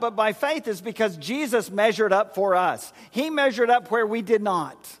measuring up but by faith is because Jesus measured up for us. He measured up where we did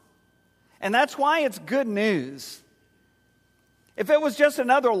not. And that's why it's good news. If it was just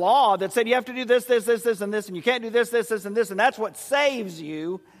another law that said you have to do this, this, this, this, and this, and you can't do this, this, this, and this, and that's what saves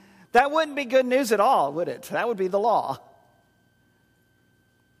you, that wouldn't be good news at all, would it? That would be the law.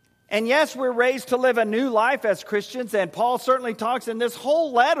 And yes, we're raised to live a new life as Christians, and Paul certainly talks in this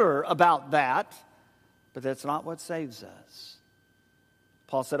whole letter about that, but that's not what saves us.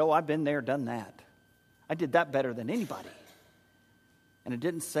 Paul said, I've been there, done that. I did that better than anybody, and it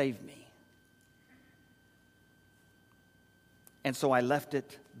didn't save me. And so I left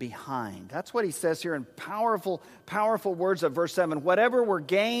it behind. That's what he says here in powerful, powerful words of verse 7. Whatever were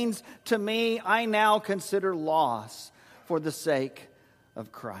gains to me, I now consider loss for the sake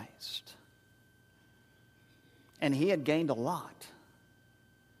of Christ. And he had gained a lot.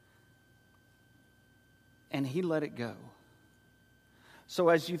 And he let it go. So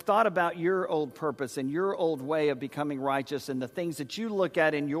as you've thought about your old purpose and your old way of becoming righteous and the things that you look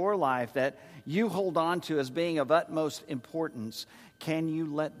at in your life that you hold on to as being of utmost importance, can you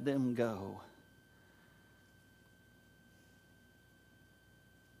let them go?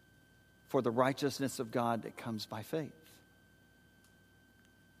 For the righteousness of God that comes by faith.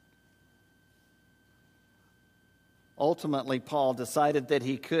 Ultimately, Paul decided that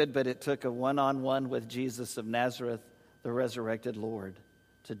he could, but it took a one-on-one with Jesus of Nazareth, the resurrected Lord,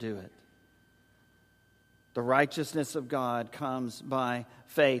 to do it. The righteousness of God comes by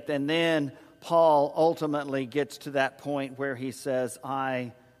faith. And then Paul ultimately gets to that point where he says,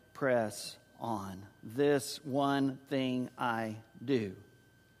 I press on. This one thing I do.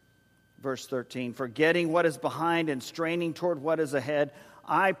 Verse 13, forgetting what is behind and straining toward what is ahead,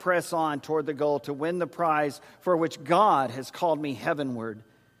 I press on toward the goal to win the prize for which God has called me heavenward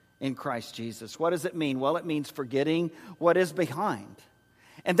in Christ Jesus. What does it mean? Well, it means forgetting what is behind.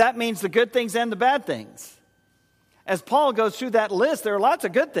 And that means the good things and the bad things. As Paul goes through that list, there are lots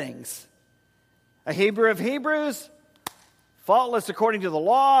of good things. A Hebrew of Hebrews, faultless according to the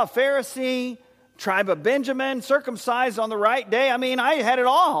law, a Pharisee, tribe of Benjamin, circumcised on the right day. I had it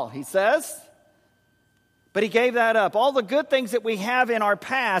all, he says. But he gave that up. All the good things that we have in our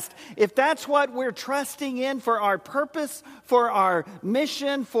past, if that's what we're trusting in for our purpose, for our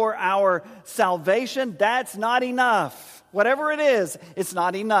mission, for our salvation, that's not enough. Whatever it is, it's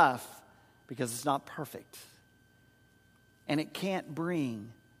not enough because it's not perfect. And it can't bring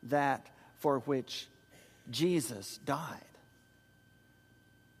that for which Jesus died.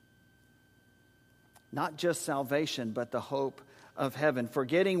 Not just salvation, but the hope of heaven,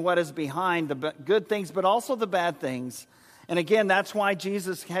 forgetting what is behind, the good things, but also the bad things. And again, that's why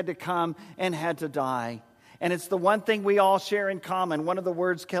Jesus had to come and had to die. And it's the one thing we all share in common. One of the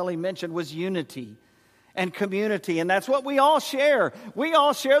words Kelly mentioned was unity. and community. And that's what we all share. We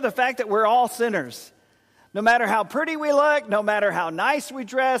all share the fact that we're all sinners. No matter how pretty we look, no matter how nice we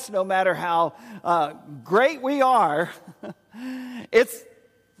dress, no matter how great we are,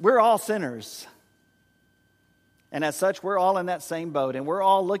 we're all sinners. And as such, we're all in that same boat. And we're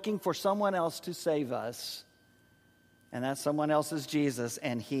all looking for someone else to save us. And that someone else is Jesus.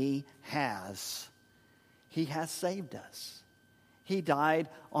 And He has. He has saved us. He died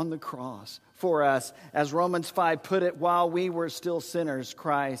on the cross for us. As Romans 5 put it, while we were still sinners,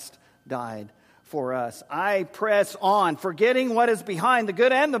 Christ died for us. I press on, forgetting what is behind, the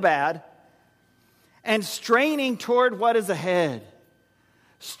good and the bad, and straining toward what is ahead.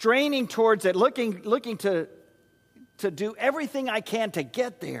 Straining towards it, looking to do everything I can to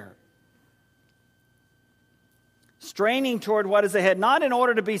get there. Straining toward what is ahead, not in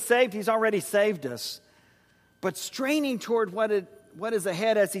order to be saved, He's already saved us, but straining toward what is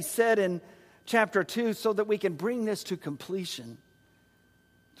ahead, as He said in chapter 2, so that we can bring this to completion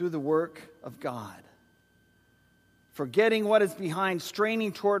through the work of God. Forgetting what is behind,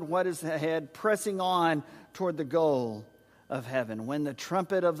 straining toward what is ahead, pressing on toward the goal of heaven, when the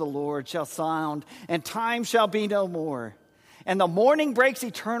trumpet of the Lord shall sound, and time shall be no more, and the morning breaks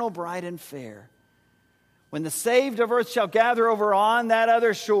eternal, bright and fair. When the saved of earth shall gather over on that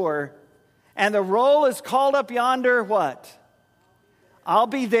other shore, and the roll is called up yonder, what? I'll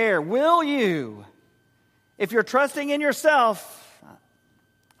be there. Will you? If you're trusting in yourself,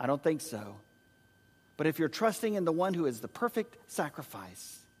 I don't think so. But if you're trusting in the one who is the perfect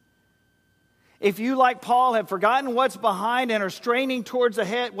sacrifice, if you, like Paul, have forgotten what's behind and are straining towards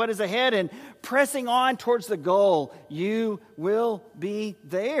what is ahead and pressing on towards the goal, you will be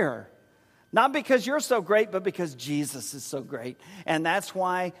there. Not because you're so great, but because Jesus is so great. And that's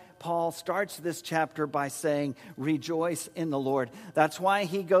why Paul starts this chapter by saying, rejoice in the Lord. That's why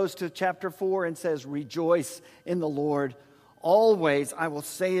he goes to chapter 4 and says, rejoice in the Lord always. I will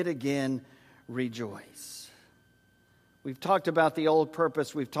say it again, rejoice. We've talked about the old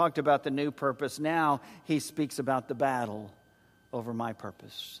purpose. We've talked about the new purpose. Now he speaks about the battle over my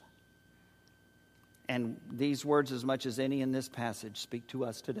purpose. And these words, as much as any in this passage, speak to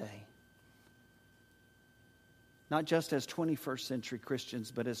us today. Not just as 21st century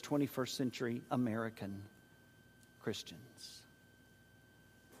Christians, but as 21st century American Christians.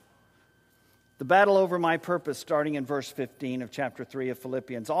 The battle over my purpose, starting in verse 15 of chapter 3 of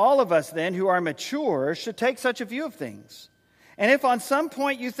Philippians. All of us then who are mature should take such a view of things. And if on some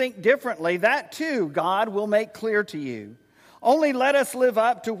point you think differently, that too God will make clear to you. Only let us live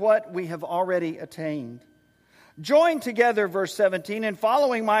up to what we have already attained. Join together, verse 17, in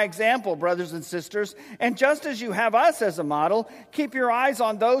following my example, brothers and sisters. And just as you have us as a model, keep your eyes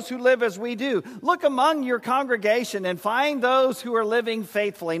on those who live as we do. Look among your congregation and find those who are living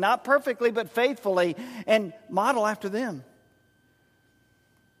faithfully, not perfectly, but faithfully, and model after them.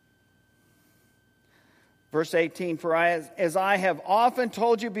 Verse 18, for as I have often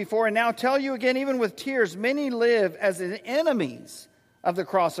told you before, and now tell you again, even with tears, many live as enemies of the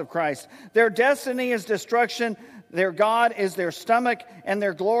cross of Christ. Their destiny is destruction, their God is their stomach, and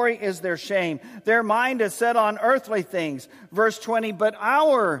their glory is their shame. Their mind is set on earthly things. Verse 20, but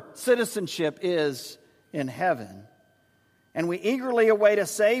our citizenship is in heaven. And we eagerly await a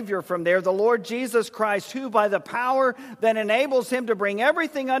Savior from there, the Lord Jesus Christ, who by the power that enables Him to bring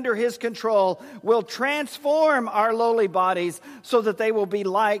everything under His control will transform our lowly bodies so that they will be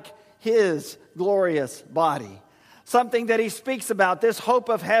like His glorious body. Something that he speaks about, this hope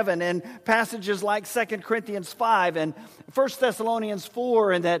of heaven, in passages like 2 Corinthians 5 and 1 Thessalonians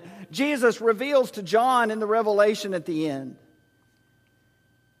 4, and that Jesus reveals to John in the Revelation at the end.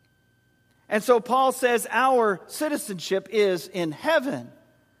 And so Paul says our citizenship is in heaven.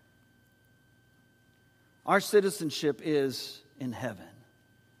 Our citizenship is in heaven.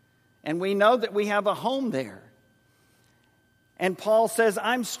 And we know that we have a home there. And Paul says,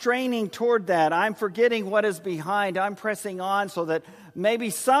 I'm straining toward that. I'm forgetting what is behind. I'm pressing on so that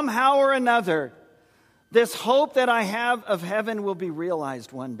maybe somehow or another, this hope that I have of heaven will be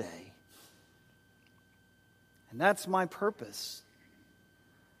realized one day. And that's my purpose.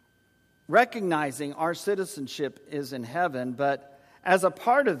 Recognizing our citizenship is in heaven, but as a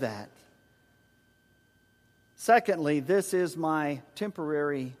part of that, secondly, this is my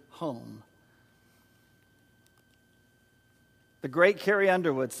temporary home. The great Carrie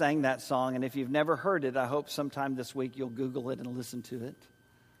Underwood sang that song, and if you've never heard it, I hope sometime this week you'll Google it and listen to it.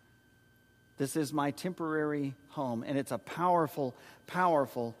 This is my temporary home, and it's a powerful,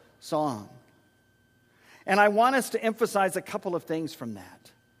 powerful song. And I want us to emphasize a couple of things from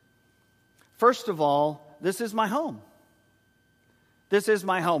that. First of all, this is my home. This is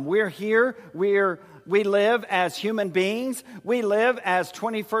my home. We're here. We live as human beings. We live as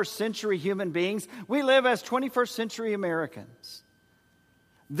 21st century human beings. We live as 21st century Americans.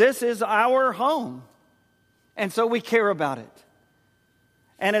 This is our home. And so we care about it.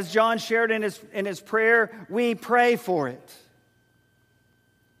 And as John shared in his prayer, we pray for it.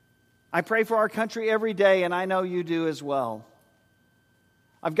 I pray for our country every day, and I know you do as well.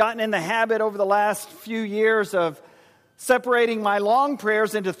 I've gotten in the habit over the last few years of separating my long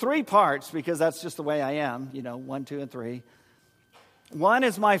prayers into 3 parts, because that's just the way I am, 1, 2, and 3. 1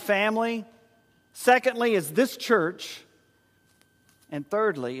 is my family. Secondly is this church. And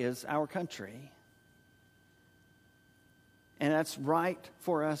thirdly is our country. And that's right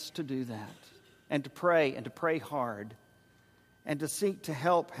for us to do that. And to pray hard. And to seek to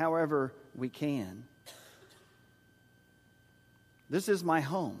help however we can. This is my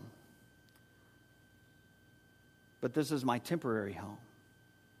home. But this is my temporary home.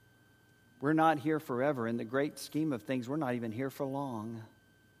 We're not here forever. In the great scheme of things, we're not even here for long.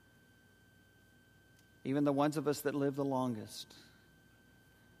 Even the ones of us that live the longest.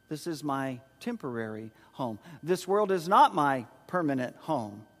 This is my temporary home. This world is not my permanent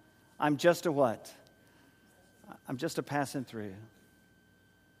home. I'm just a what? I'm just a passing through.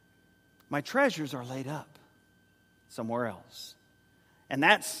 My treasures are laid up somewhere else. And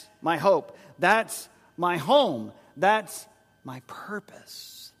that's my hope. That's my home. That's my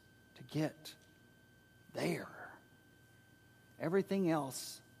purpose, to get there. Everything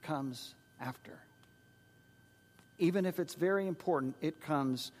else comes after. Even if it's very important, it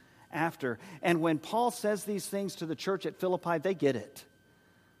comes after. And when Paul says these things to the church at Philippi, they get it.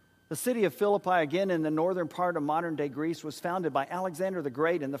 The city of Philippi, again in the northern part of modern-day Greece, was founded by Alexander the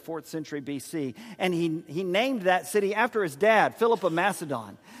Great in the 4th century BC. And he named that city after his dad, Philip of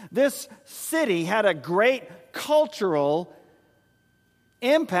Macedon. This city had a great cultural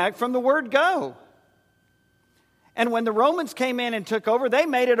impact from the word go. And when the Romans came in and took over, they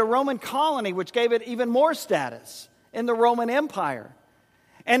made it a Roman colony, which gave it even more status in the Roman Empire.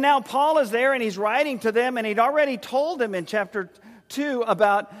 And now Paul is there and he's writing to them, and he'd already told them in chapter 2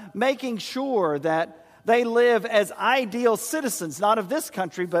 about making sure that they live as ideal citizens, not of this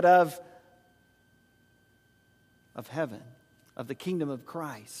country, but of heaven, of the kingdom of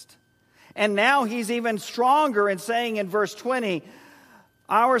Christ. And now he's even stronger in saying in verse 20,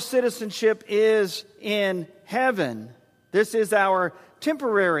 our citizenship is in heaven. This is our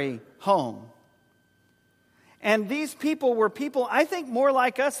temporary home. And these people were people, I think, more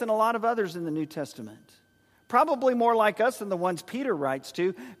like us than a lot of others in the New Testament. Probably more like us than the ones Peter writes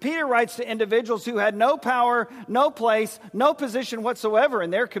to. Peter writes to individuals who had no power, no place, no position whatsoever in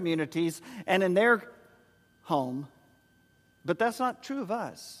their communities and in their home. But that's not true of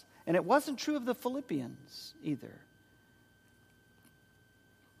us. And it wasn't true of the Philippians either.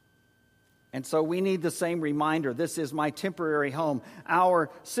 And so we need the same reminder. This is my temporary home. Our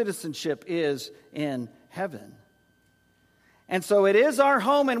citizenship is in heaven. And so it is our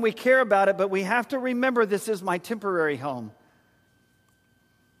home and we care about it, but we have to remember this is my temporary home.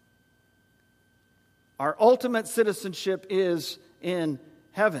 Our ultimate citizenship is in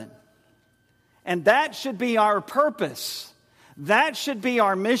heaven. And that should be our purpose. That should be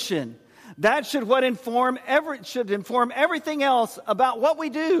our mission. That should inform everything else about what we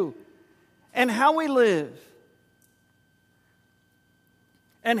do and how we live.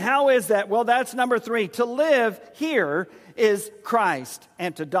 And how is that? Well, that's number 3. To live here is Christ,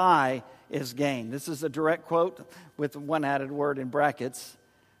 and to die is gain. This is a direct quote with one added word in brackets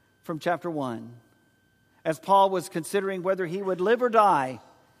from chapter 1. As Paul was considering whether he would live or die,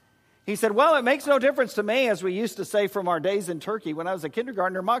 he said, well, it makes no difference to me, as we used to say from our days in Turkey when I was a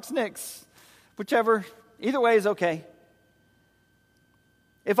kindergartner, Max nix. Whichever, either way is okay.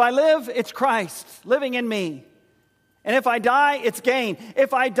 If I live, it's Christ living in me. And if I die, it's gain.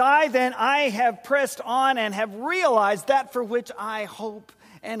 If I die, then I have pressed on and have realized that for which I hope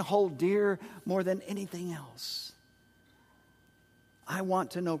and hold dear more than anything else. I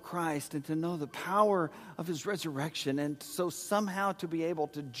want to know Christ and to know the power of his resurrection, and so somehow to be able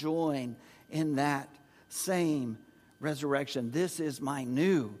to join in that same resurrection. This is my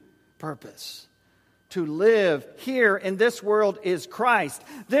new purpose. To live here in this world is Christ.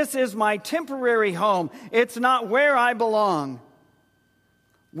 This is my temporary home. It's not where I belong.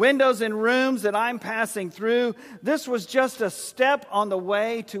 Windows in rooms that I'm passing through. This was just a step on the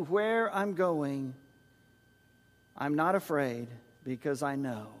way to where I'm going. I'm not afraid because I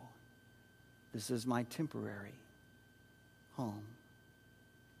know this is my temporary home.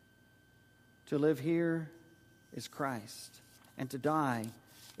 To live here is Christ, and to die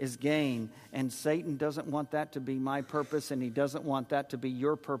is gain. And Satan doesn't want that to be my purpose, and he doesn't want that to be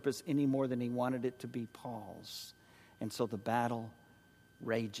your purpose any more than he wanted it to be Paul's. And so the battle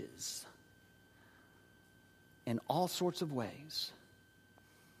rages in all sorts of ways.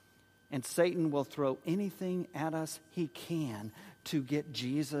 And Satan will throw anything at us he can to get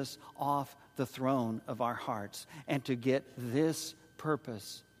Jesus off the throne of our hearts and to get this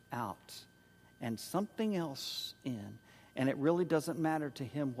purpose out and something else in. And it really doesn't matter to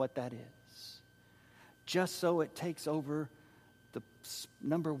him what that is. Just so it takes over the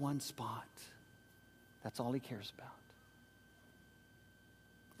number one spot. That's all he cares about.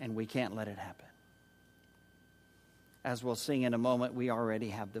 And we can't let it happen. As we'll sing in a moment, we already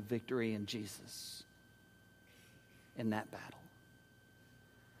have the victory in Jesus in that battle.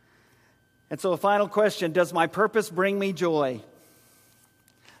 And so a final question, does my purpose bring me joy?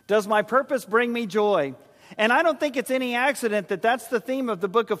 Does my purpose bring me joy? And I don't think it's any accident that that's the theme of the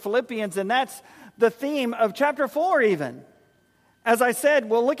book of Philippians, and that's the theme of chapter 4 even. As I said,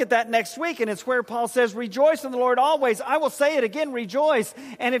 we'll look at that next week, and it's where Paul says, rejoice in the Lord always. I will say it again, rejoice.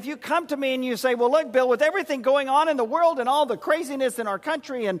 And if you come to me and you say, well, look, Bill, with everything going on in the world and all the craziness in our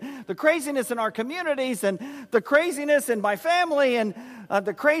country and the craziness in our communities and the craziness in my family and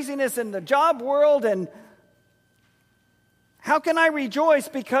the craziness in the job world, and how can I rejoice?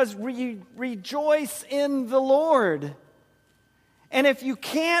 Because rejoice in the Lord. And if you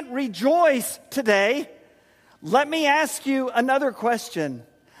can't rejoice today, let me ask you another question.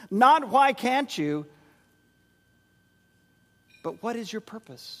 Not why can't you, but what is your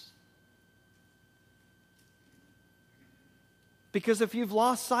purpose? Because if you've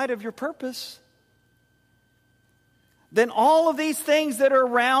lost sight of your purpose, then all of these things that are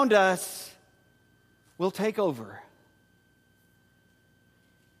around us will take over.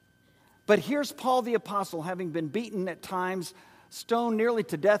 But here's Paul the Apostle, having been beaten at times, stoned nearly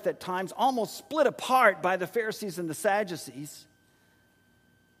to death at times, almost split apart by the Pharisees and the Sadducees,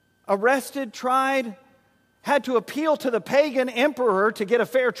 arrested, tried, had to appeal to the pagan emperor to get a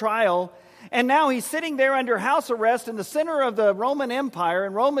fair trial, and now he's sitting there under house arrest in the center of the Roman Empire,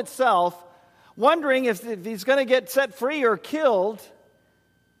 in Rome itself, wondering if he's going to get set free or killed.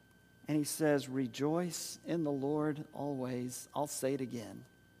 And he says, rejoice in the Lord always. I'll say it again.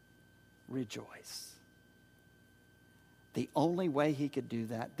 Rejoice. The only way he could do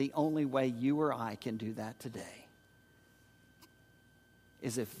that, the only way you or I can do that today,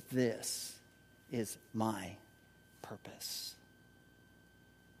 is if this is my purpose.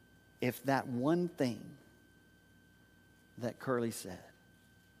 If that one thing that Curly said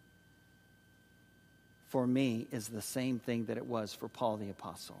for me is the same thing that it was for Paul the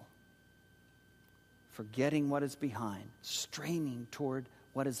Apostle. Forgetting what is behind, straining toward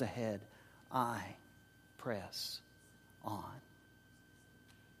what is ahead, I press on.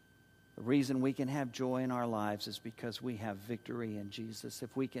 The reason we can have joy in our lives is because we have victory in Jesus.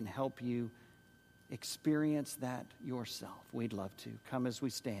 If we can help you experience that yourself, we'd love to. Come as we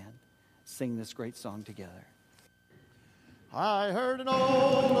stand, sing this great song together. I heard an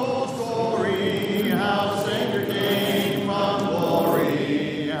old story, how the Savior came from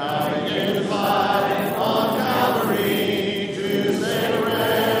glory, how he gave his life on Calvary to save a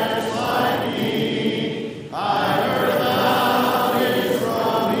wretch like me. I heard about his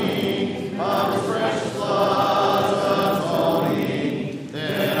groaning, of his precious blood's atoning.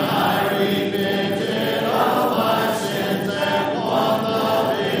 Then I repented of my sins and won the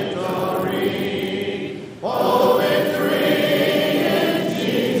victory. Oh, victory!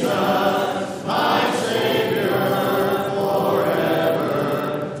 My Savior forever.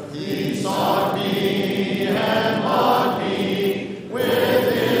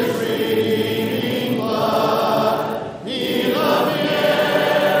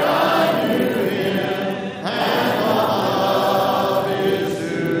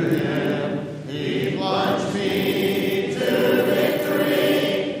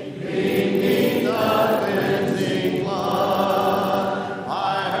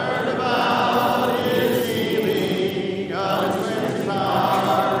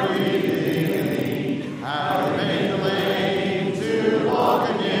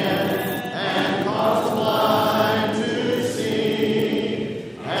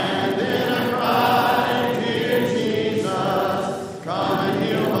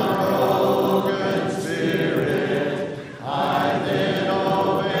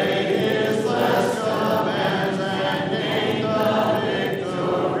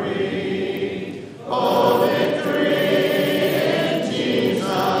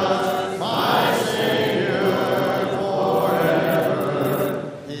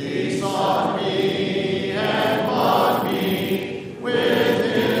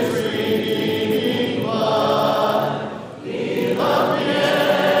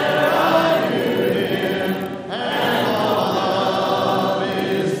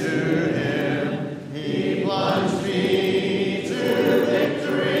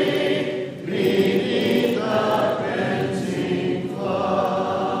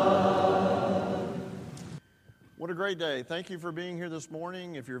 great day. Thank you for being here this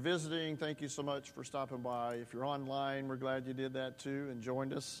morning. If you're visiting, thank you so much for stopping by. If you're online, we're glad you did that too and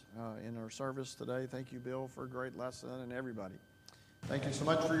joined us in our service today. Thank you, Bill, for a great lesson, and everybody. Thank you so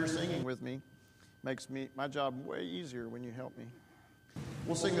much for your singing with me. Makes my job way easier when you help me.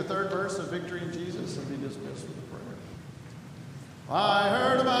 We'll sing the third verse of Victory in Jesus and be dismissed with a prayer. I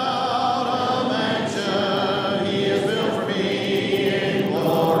heard about a mansion he has built for me in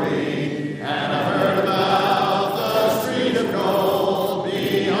glory, and I heard about the street of gold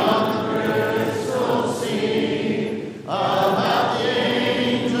beyond the crystal sea, about the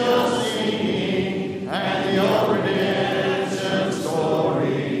angels singing and the old redemption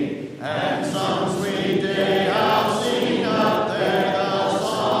story, and some sweet day I'll sing up there the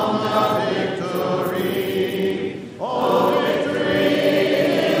song of victory. Oh, victory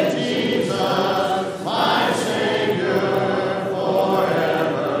in Jesus, my Savior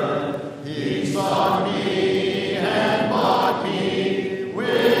forever. He sought me and bought me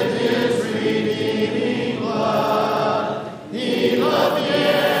with His redeeming blood. He loved me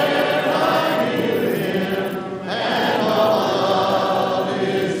ere I knew Him, and all love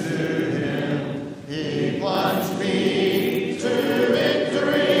is to Him. He plunged me to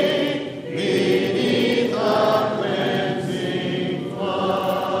victory beneath the cleansing flood.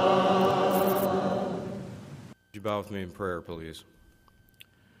 Would you bow with me in prayer, please?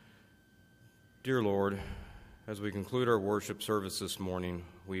 Dear Lord, as we conclude our worship service this morning,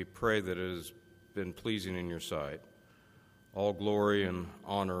 we pray that it has been pleasing in your sight. All glory and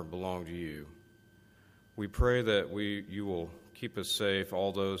honor belong to you. We pray that you will keep us safe,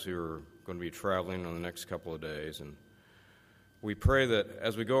 all those who are going to be traveling on the next couple of days. And we pray that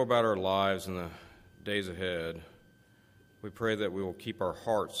as we go about our lives in the days ahead, we pray that we will keep our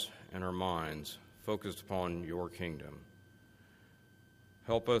hearts and our minds focused upon your kingdom.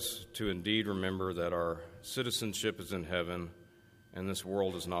 Help us to indeed remember that our citizenship is in heaven and this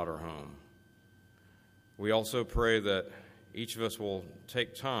world is not our home. We also pray that each of us will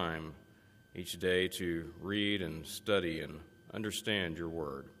take time each day to read and study and understand your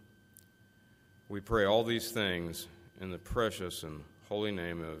word. We pray all these things in the precious and holy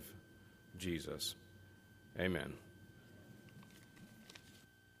name of Jesus. Amen.